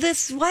have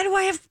this?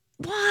 Why?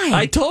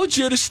 I told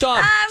you to stop.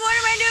 What am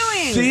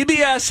I doing?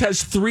 CBS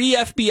has 3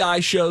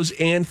 FBI shows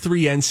and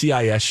 3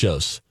 NCIS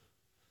shows.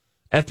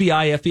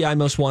 FBI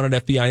Most Wanted,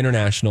 FBI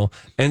International,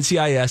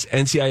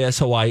 NCIS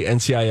Hawaii,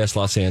 NCIS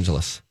Los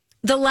Angeles.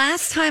 The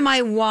last time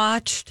I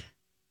watched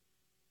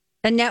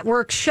a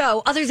network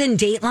show, other than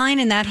Dateline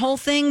and that whole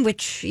thing,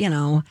 which,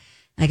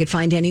 I could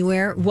find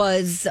anywhere,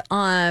 was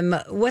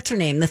what's her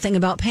name? The Thing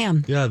About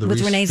Pam. Yeah,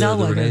 with Renee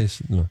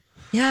Zellweger.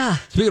 Yeah.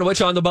 Speaking of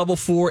which, on the bubble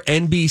for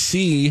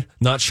NBC,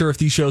 not sure if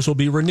these shows will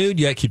be renewed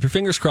yet. Keep your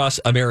fingers crossed.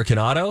 American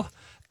Auto,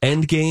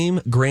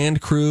 Endgame,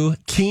 Grand Crew,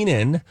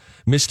 Kenan,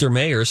 Mr.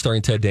 Mayor,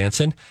 starring Ted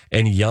Danson,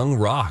 and Young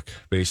Rock,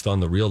 based on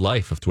the real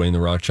life of Dwayne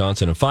The Rock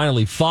Johnson. And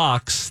finally,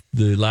 Fox,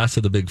 the last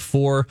of the big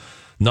 4.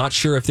 Not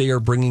sure if they are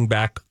bringing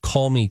back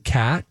Call Me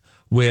Kat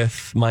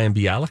with Mayim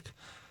Bialik,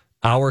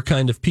 Our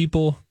Kind of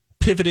People,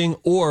 Pivoting,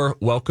 or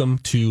Welcome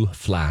to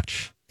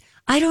Flatch.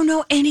 I don't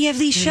know any of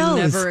these shows.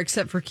 Never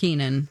except for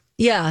Kenan.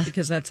 Yeah.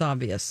 Because that's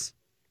obvious.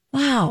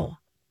 Wow.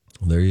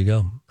 Well, there you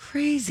go.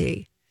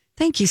 Crazy.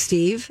 Thank you,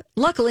 Steve.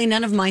 Luckily,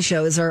 none of my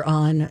shows are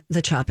on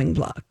the chopping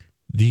block.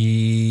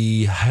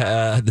 The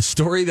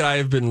story that I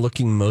have been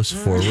looking most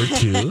forward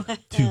to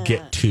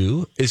get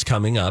to is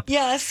coming up.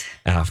 Yes.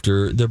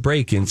 After the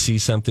break in See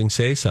Something,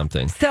 Say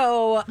Something.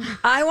 So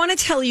I want to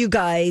tell you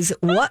guys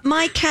what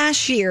my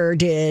cashier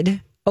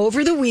did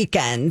over the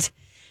weekend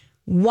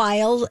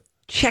while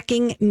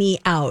checking me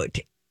out.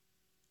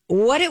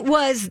 What it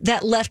was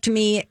that left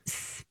me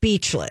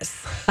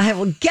speechless. I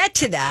will get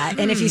to that.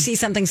 And if you see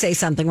something, say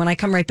something when I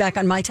come right back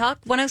on My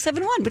Talk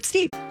 107.1 with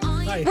Steve.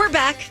 Hi. We're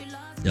back.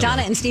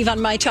 Donna and Steve on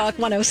My Talk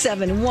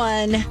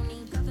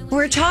 107.1,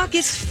 where talk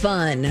is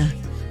fun.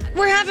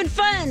 We're having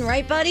fun,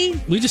 right, buddy?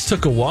 We just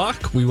took a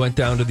walk. We went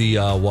down to the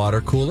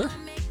water cooler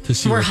to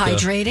see We're what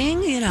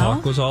hydrating, the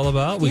talk was all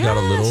about. We got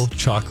a little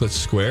chocolate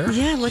square.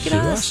 Yeah, look at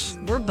us.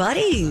 We're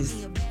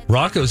buddies.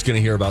 Rocco's going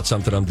to hear about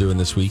something I'm doing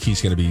this week.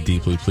 He's going to be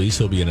deeply pleased.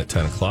 He'll be in at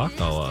 10 o'clock.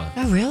 I'll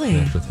really?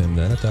 connect with him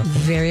then at that point.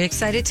 Very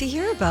excited to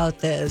hear about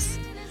this.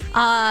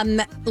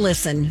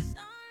 Listen,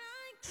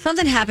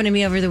 something happened to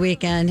me over the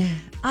weekend.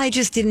 I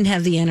just didn't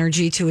have the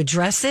energy to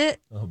address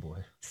it. Oh, boy.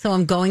 So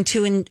I'm going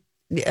to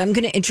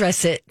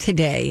address it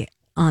today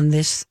on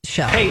this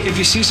show. Hey, if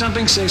you see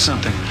something, say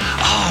something.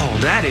 Oh,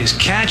 that is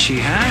catchy,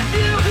 huh?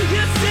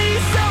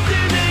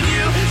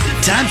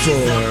 Time for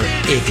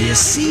If You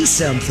See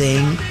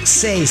Something,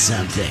 Say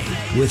Something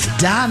with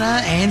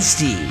Donna and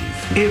Steve.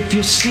 If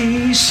you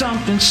see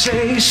something,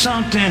 say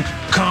something.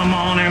 Come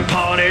on and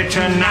party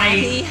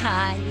tonight.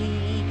 Hi.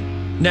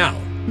 Now,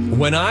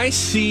 when I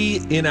see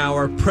in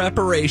our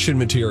preparation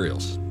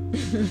materials,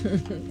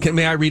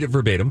 may I read it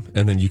verbatim,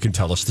 and then you can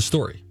tell us the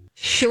story?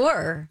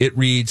 Sure. It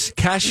reads,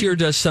 cashier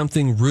does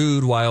something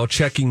rude while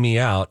checking me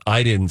out.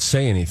 I didn't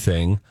say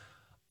anything.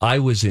 I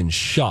was in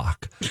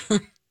shock.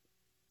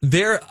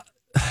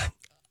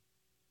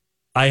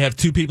 I have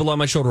two people on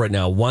my shoulder right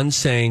now. One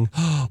saying,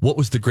 oh, what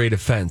was the great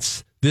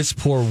offense? This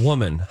poor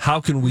woman. How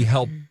can we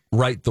help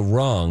right the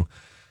wrong?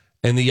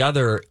 And the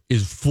other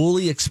is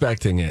fully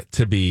expecting it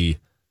to be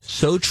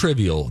so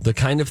trivial, the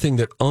kind of thing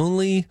that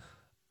only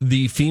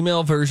the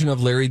female version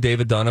of Larry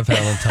David Donna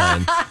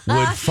Valentine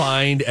would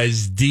find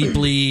as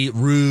deeply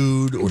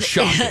rude or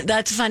shocking.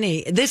 That's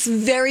funny. This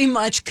very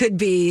much could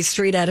be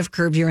straight out of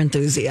Curb Your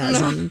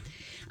Enthusiasm.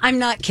 I'm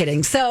not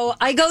kidding. So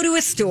I go to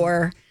a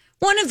store,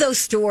 one of those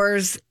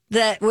stores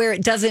where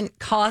it doesn't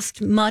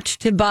cost much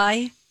to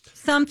buy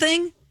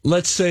something.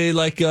 Let's say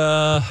like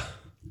the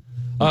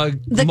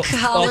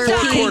Collar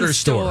four-quarter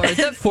store.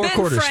 The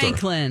four-quarter store.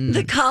 Franklin.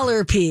 The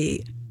Collar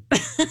P.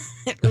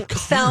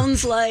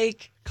 Sounds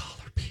like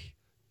Collar P.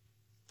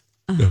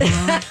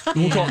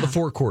 We'll call it the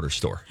four-quarter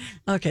store.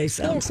 Okay,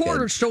 sounds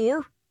Four-quarter good.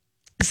 store.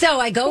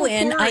 So I go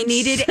in. I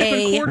needed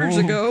 7 quarters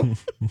ago.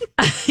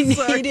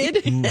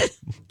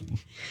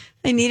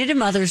 I needed a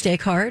Mother's Day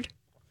card.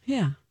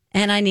 Yeah.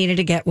 And I needed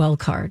a Get Well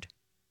card.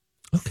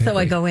 Okay, so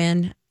great. I go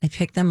in, I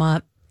pick them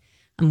up.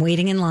 I'm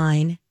waiting in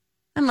line.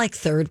 I'm like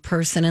third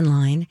person in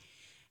line.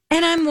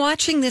 And I'm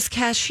watching this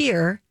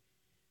cashier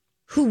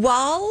who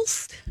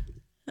whilst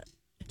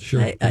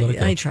Sure.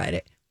 I tried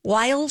it.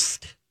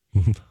 Whilst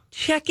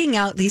checking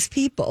out these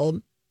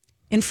people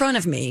in front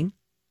of me,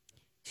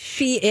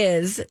 she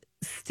is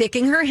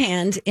sticking her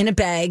hand in a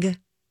bag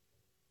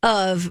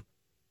of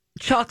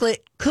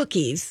chocolate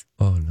cookies.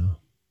 Oh, no.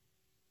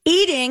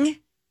 Eating,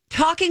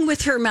 talking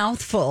with her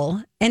mouth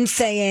full and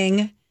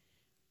saying,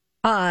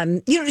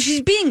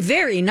 she's being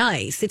very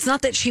nice. It's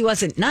not that she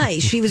wasn't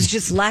nice. She was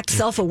just lacked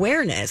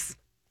self-awareness.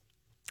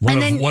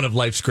 One of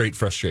life's great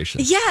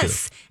frustrations.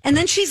 Yes. Too. And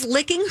then she's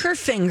licking her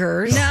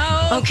fingers.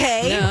 No.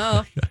 Okay.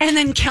 No. And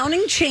then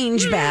counting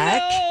change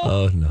back.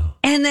 Oh, no.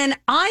 And then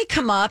I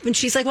come up and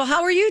she's like, well,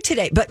 how are you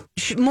today? But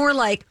more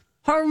like,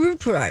 how are you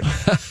today?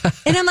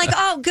 And I'm like,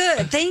 oh,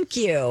 good. Thank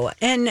you.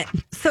 And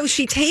so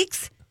she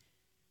takes,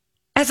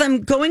 as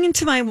I'm going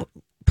into my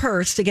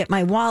purse to get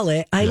my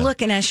wallet, I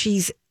look, and as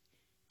she's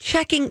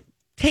taking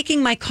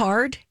my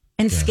card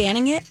and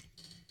scanning it,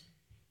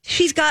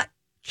 she's got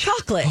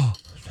chocolate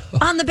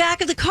on the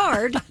back of the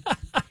card.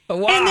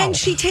 Wow. And then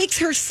she takes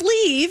her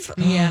sleeve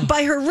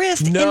by her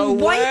wrist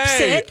and wipes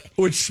it.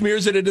 Which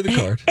smears it into the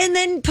card. And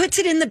then puts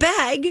it in the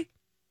bag.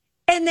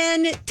 And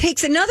then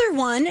takes another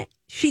one.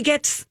 She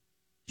gets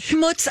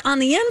schmutz on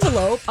the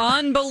envelope.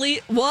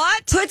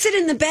 What? Puts it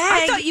in the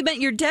bag. I thought you meant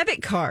your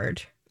debit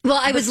card. Well,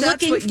 I was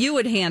that's looking. what you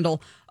would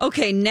handle.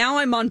 Okay, now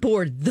I'm on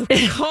board. The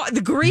greeting card.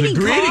 The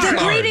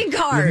greeting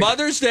card. Your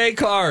Mother's Day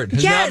card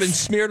has now been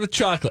smeared with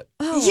chocolate.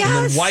 Oh, and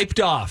yes. then wiped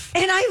off.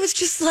 And I was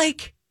just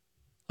like,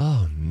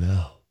 oh,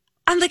 no.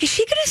 I'm like, is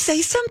she going to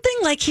say something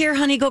like, here,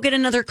 honey, go get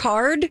another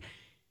card?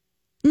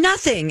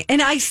 Nothing.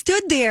 And I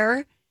stood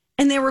there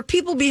and there were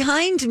people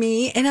behind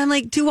me. And I'm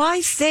like, do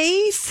I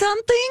say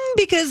something?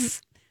 Because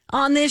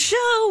on this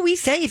show, we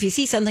say if you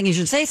see something, you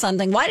should say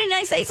something. Why didn't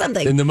I say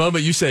something? In the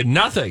moment you said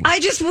nothing. I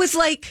just was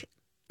like,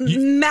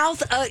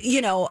 mouth,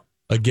 agape.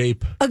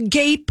 Agape.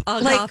 Agape.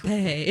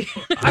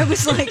 Like, I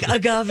was like,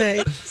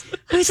 agave.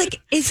 I was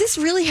like, is this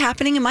really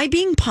happening? Am I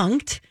being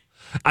punked?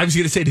 I was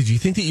going to say, did you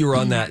think that you were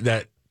on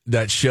that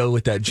show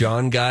with that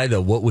John guy,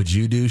 the What Would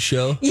You Do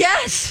show?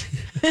 Yes.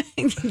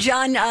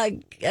 John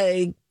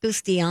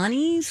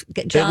Gustiani's.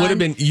 It would have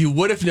been, you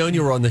would have known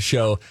you were on the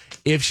show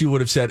if she would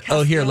have said,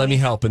 oh, here, let me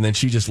help. And then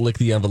she just licked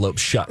the envelope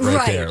shut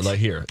right there. Like,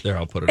 here,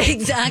 I'll put it on.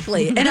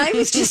 Exactly. And I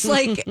was just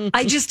like,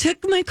 I just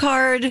took my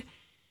card,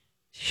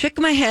 shook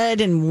my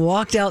head, and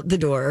walked out the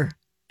door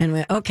and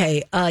went,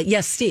 okay,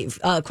 yes, Steve,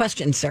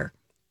 question, sir.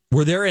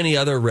 Were there any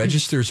other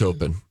registers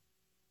open?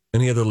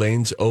 Any other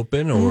lanes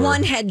open? Or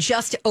one had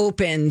just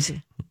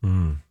opened.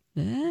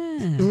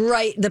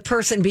 Right. The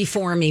person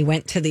before me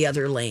went to the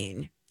other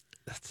lane.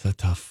 That's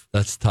tough.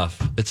 It's tough.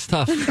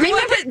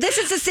 Remember, this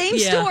is the same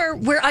store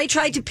where I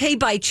tried to pay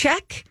by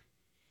check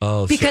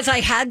because I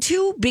had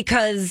to,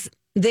 because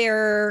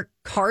their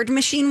card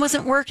machine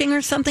wasn't working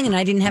or something and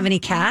I didn't have any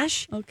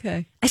cash.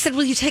 Okay. I said,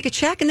 will you take a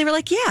check? And they were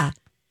like, yeah.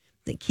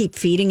 they keep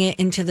feeding it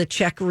into the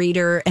check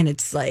reader and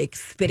it's like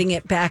spitting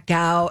it back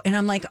out. And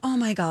I'm like, oh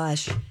my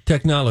gosh.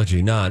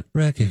 Technology not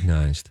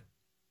recognized.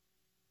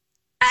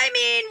 I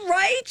mean,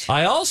 right?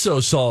 I also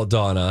saw,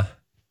 Donna,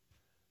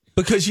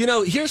 because,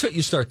 here's what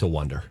you start to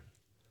wonder.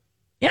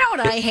 You know what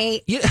I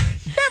hate? You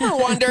ever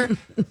wonder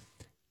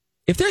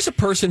if there's a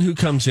person who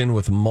comes in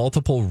with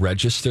multiple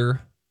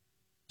register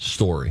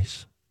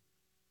stories,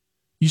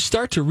 you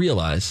start to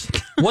realize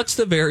what's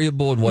the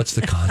variable and what's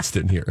the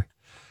constant here.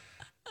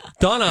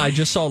 Donna, I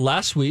just saw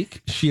last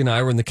week, she and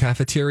I were in the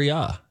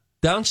cafeteria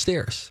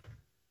downstairs.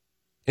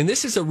 And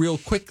this is a real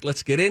quick,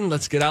 let's get in,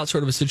 let's get out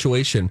sort of a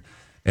situation.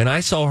 And I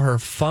saw her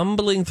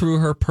fumbling through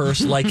her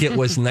purse like it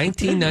was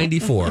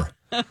 1994.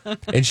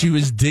 And she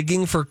was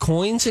digging for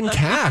coins and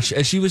cash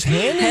as she was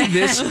handing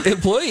this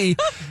employee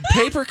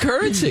paper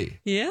currency.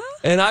 Yeah.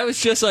 And I was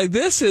just like,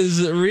 this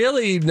is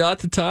really not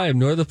the time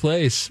nor the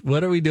place.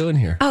 What are we doing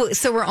here? Oh,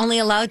 so we're only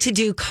allowed to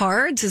do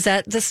cards? Is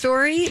that the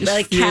story?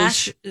 Like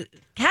cash?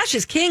 Cash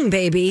is king,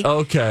 baby.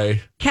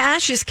 Okay.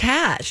 Cash is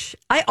cash.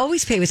 I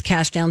always pay with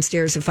cash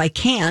downstairs if I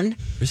can.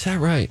 Is that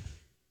right?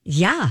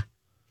 Yeah.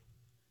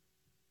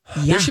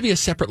 There should be a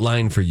separate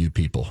line for you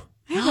people.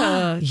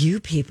 You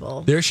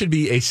people. There should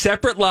be a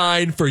separate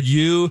line for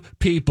you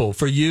people,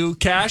 for you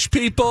cash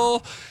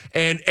people,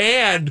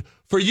 and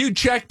for you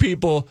check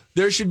people.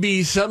 There should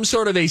be some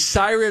sort of a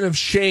siren of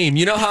shame.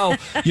 You know how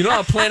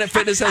Planet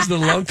Fitness has the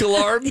lunk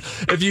alarm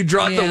if you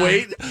drop the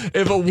weight.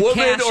 If a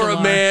woman or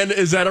a man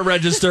is at a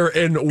register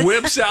and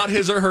whips out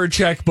his or her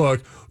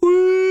checkbook,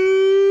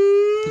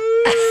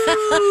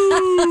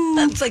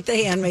 that's like the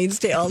Handmaid's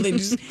Tale. They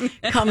just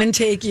come and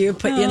take you,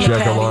 put you in the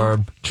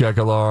padding. Check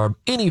alarm,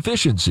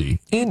 inefficiency,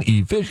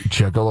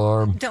 check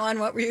alarm. Dawn,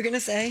 what were you going to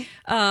say?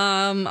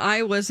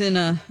 I was in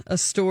a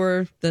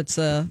store that's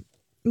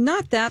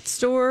not that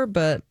store,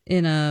 but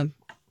in a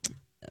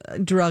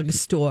drug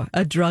store.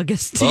 A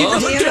druggist. Do you know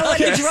what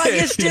a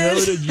druggist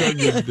is?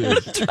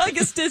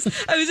 Druggist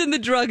is. I was in the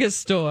druggist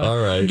store. All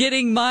right.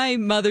 Getting my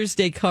Mother's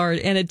Day card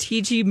and a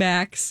TJ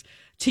Maxx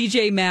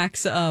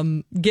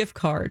gift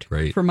card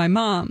for my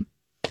mom.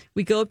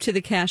 We go up to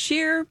the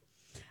cashier.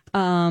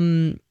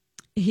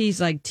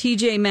 He's like,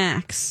 TJ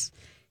Maxx.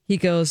 He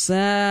goes,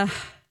 I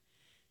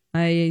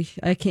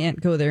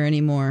can't go there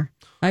anymore.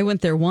 I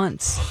went there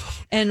once.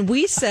 And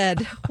we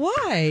said,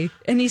 why?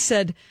 And he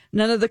said,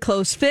 none of the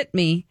clothes fit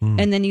me.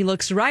 And then he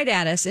looks right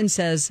at us and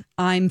says,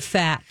 I'm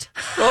fat.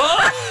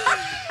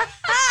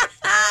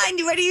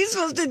 What are you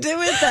supposed to do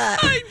with that?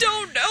 I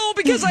don't know,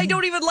 because I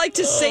don't even like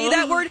to say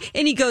that word.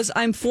 And he goes,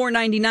 I'm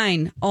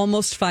 $4.99,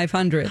 almost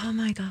 $500. Oh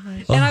my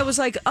gosh. And I was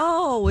like,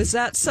 oh, is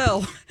that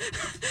so?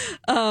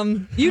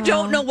 You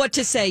don't know what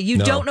to say. You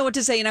don't know what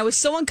to say. And I was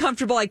so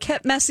uncomfortable. I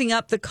kept messing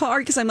up the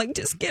card because I'm like,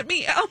 just get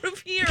me out of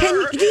here.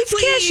 These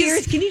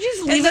cashiers, can you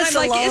just leave us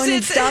alone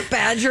and stop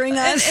badgering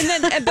us?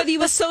 But he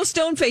was so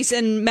stone-faced.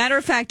 And matter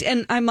of fact,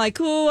 and I'm like,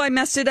 oh, I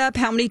messed it up.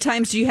 How many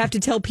times do you have to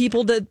tell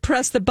people to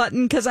press the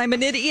button because I'm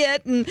an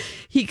idiot? And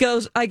he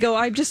goes,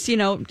 I'm just,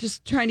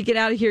 just trying to get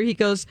out of here. He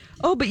goes,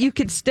 oh, but you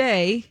could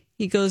stay.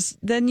 He goes,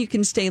 then you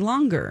can stay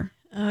longer.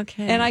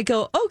 Okay. And I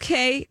go,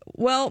 okay,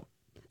 well,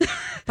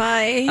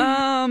 bye.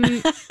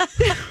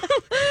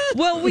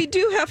 Well, we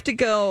do have to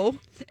go.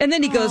 And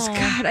then he goes,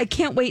 God, I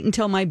can't wait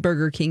until my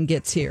Burger King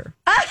gets here.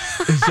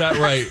 Is that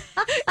right?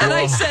 And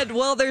I said,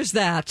 well, there's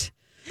that.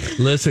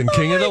 Listen,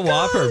 King of the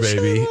Whopper,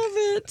 baby. I love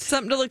it.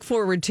 Something to look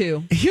forward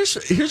to.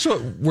 Here's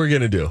what we're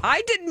going to do.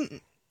 I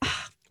didn't...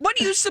 What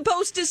are you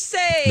supposed to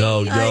say?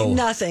 No.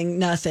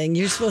 Nothing.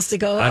 You're supposed to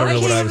go, I don't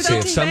know what I would say.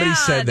 If too somebody bad.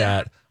 said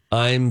that,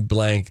 I'm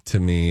blank to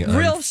me.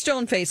 Real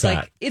stone face.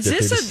 Like, is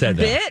this a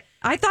bit?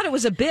 I thought it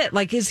was a bit.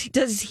 Like,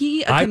 does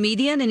he a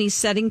comedian and he's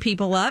setting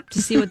people up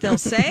to see what they'll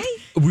say?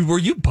 Were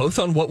you both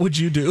on What Would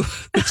You Do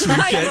this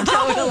weekend?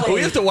 Totally.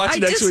 We have to watch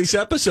next week's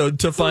episode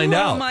to find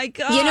out. Oh my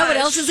God! You know what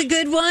else is a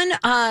good one?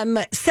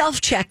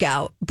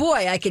 Self-checkout.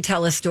 Boy, I could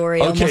tell a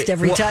story almost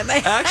every time.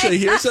 Actually,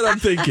 here's what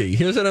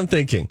I'm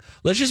thinking.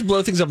 Let's just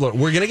blow things up a little.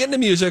 We're going to get into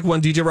music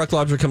when DJ Rock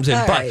Lobster comes in.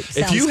 All but right,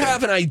 if you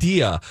have an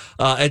idea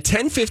at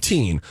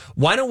 10:15,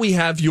 why don't we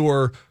have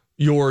your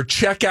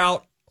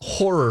checkout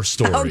horror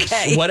stories?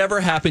 Okay. Whatever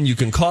happened, you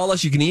can call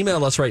us. You can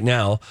email us right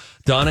now,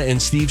 Donna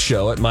and Steve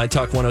Show at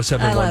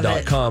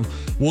mytalk1071.com.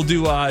 We'll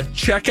do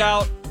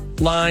checkout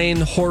line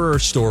horror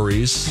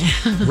stories,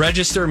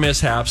 register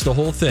mishaps, the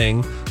whole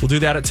thing. We'll do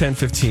that at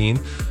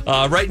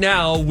 10:15. Right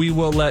now, we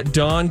will let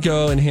Dawn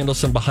go and handle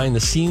some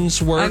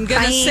behind-the-scenes work. I'm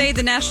going to say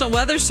the National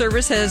Weather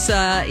Service has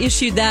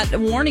issued that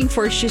warning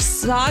for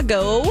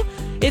Chisago.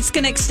 It's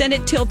going to extend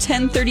it till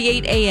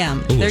 10:38 a.m.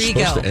 Ooh, there you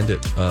go. Supposed to end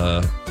at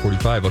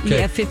 45. Okay.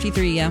 Yeah,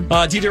 53. Yeah.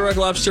 DJ Rock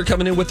Lobster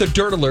coming in with a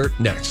dirt alert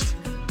next.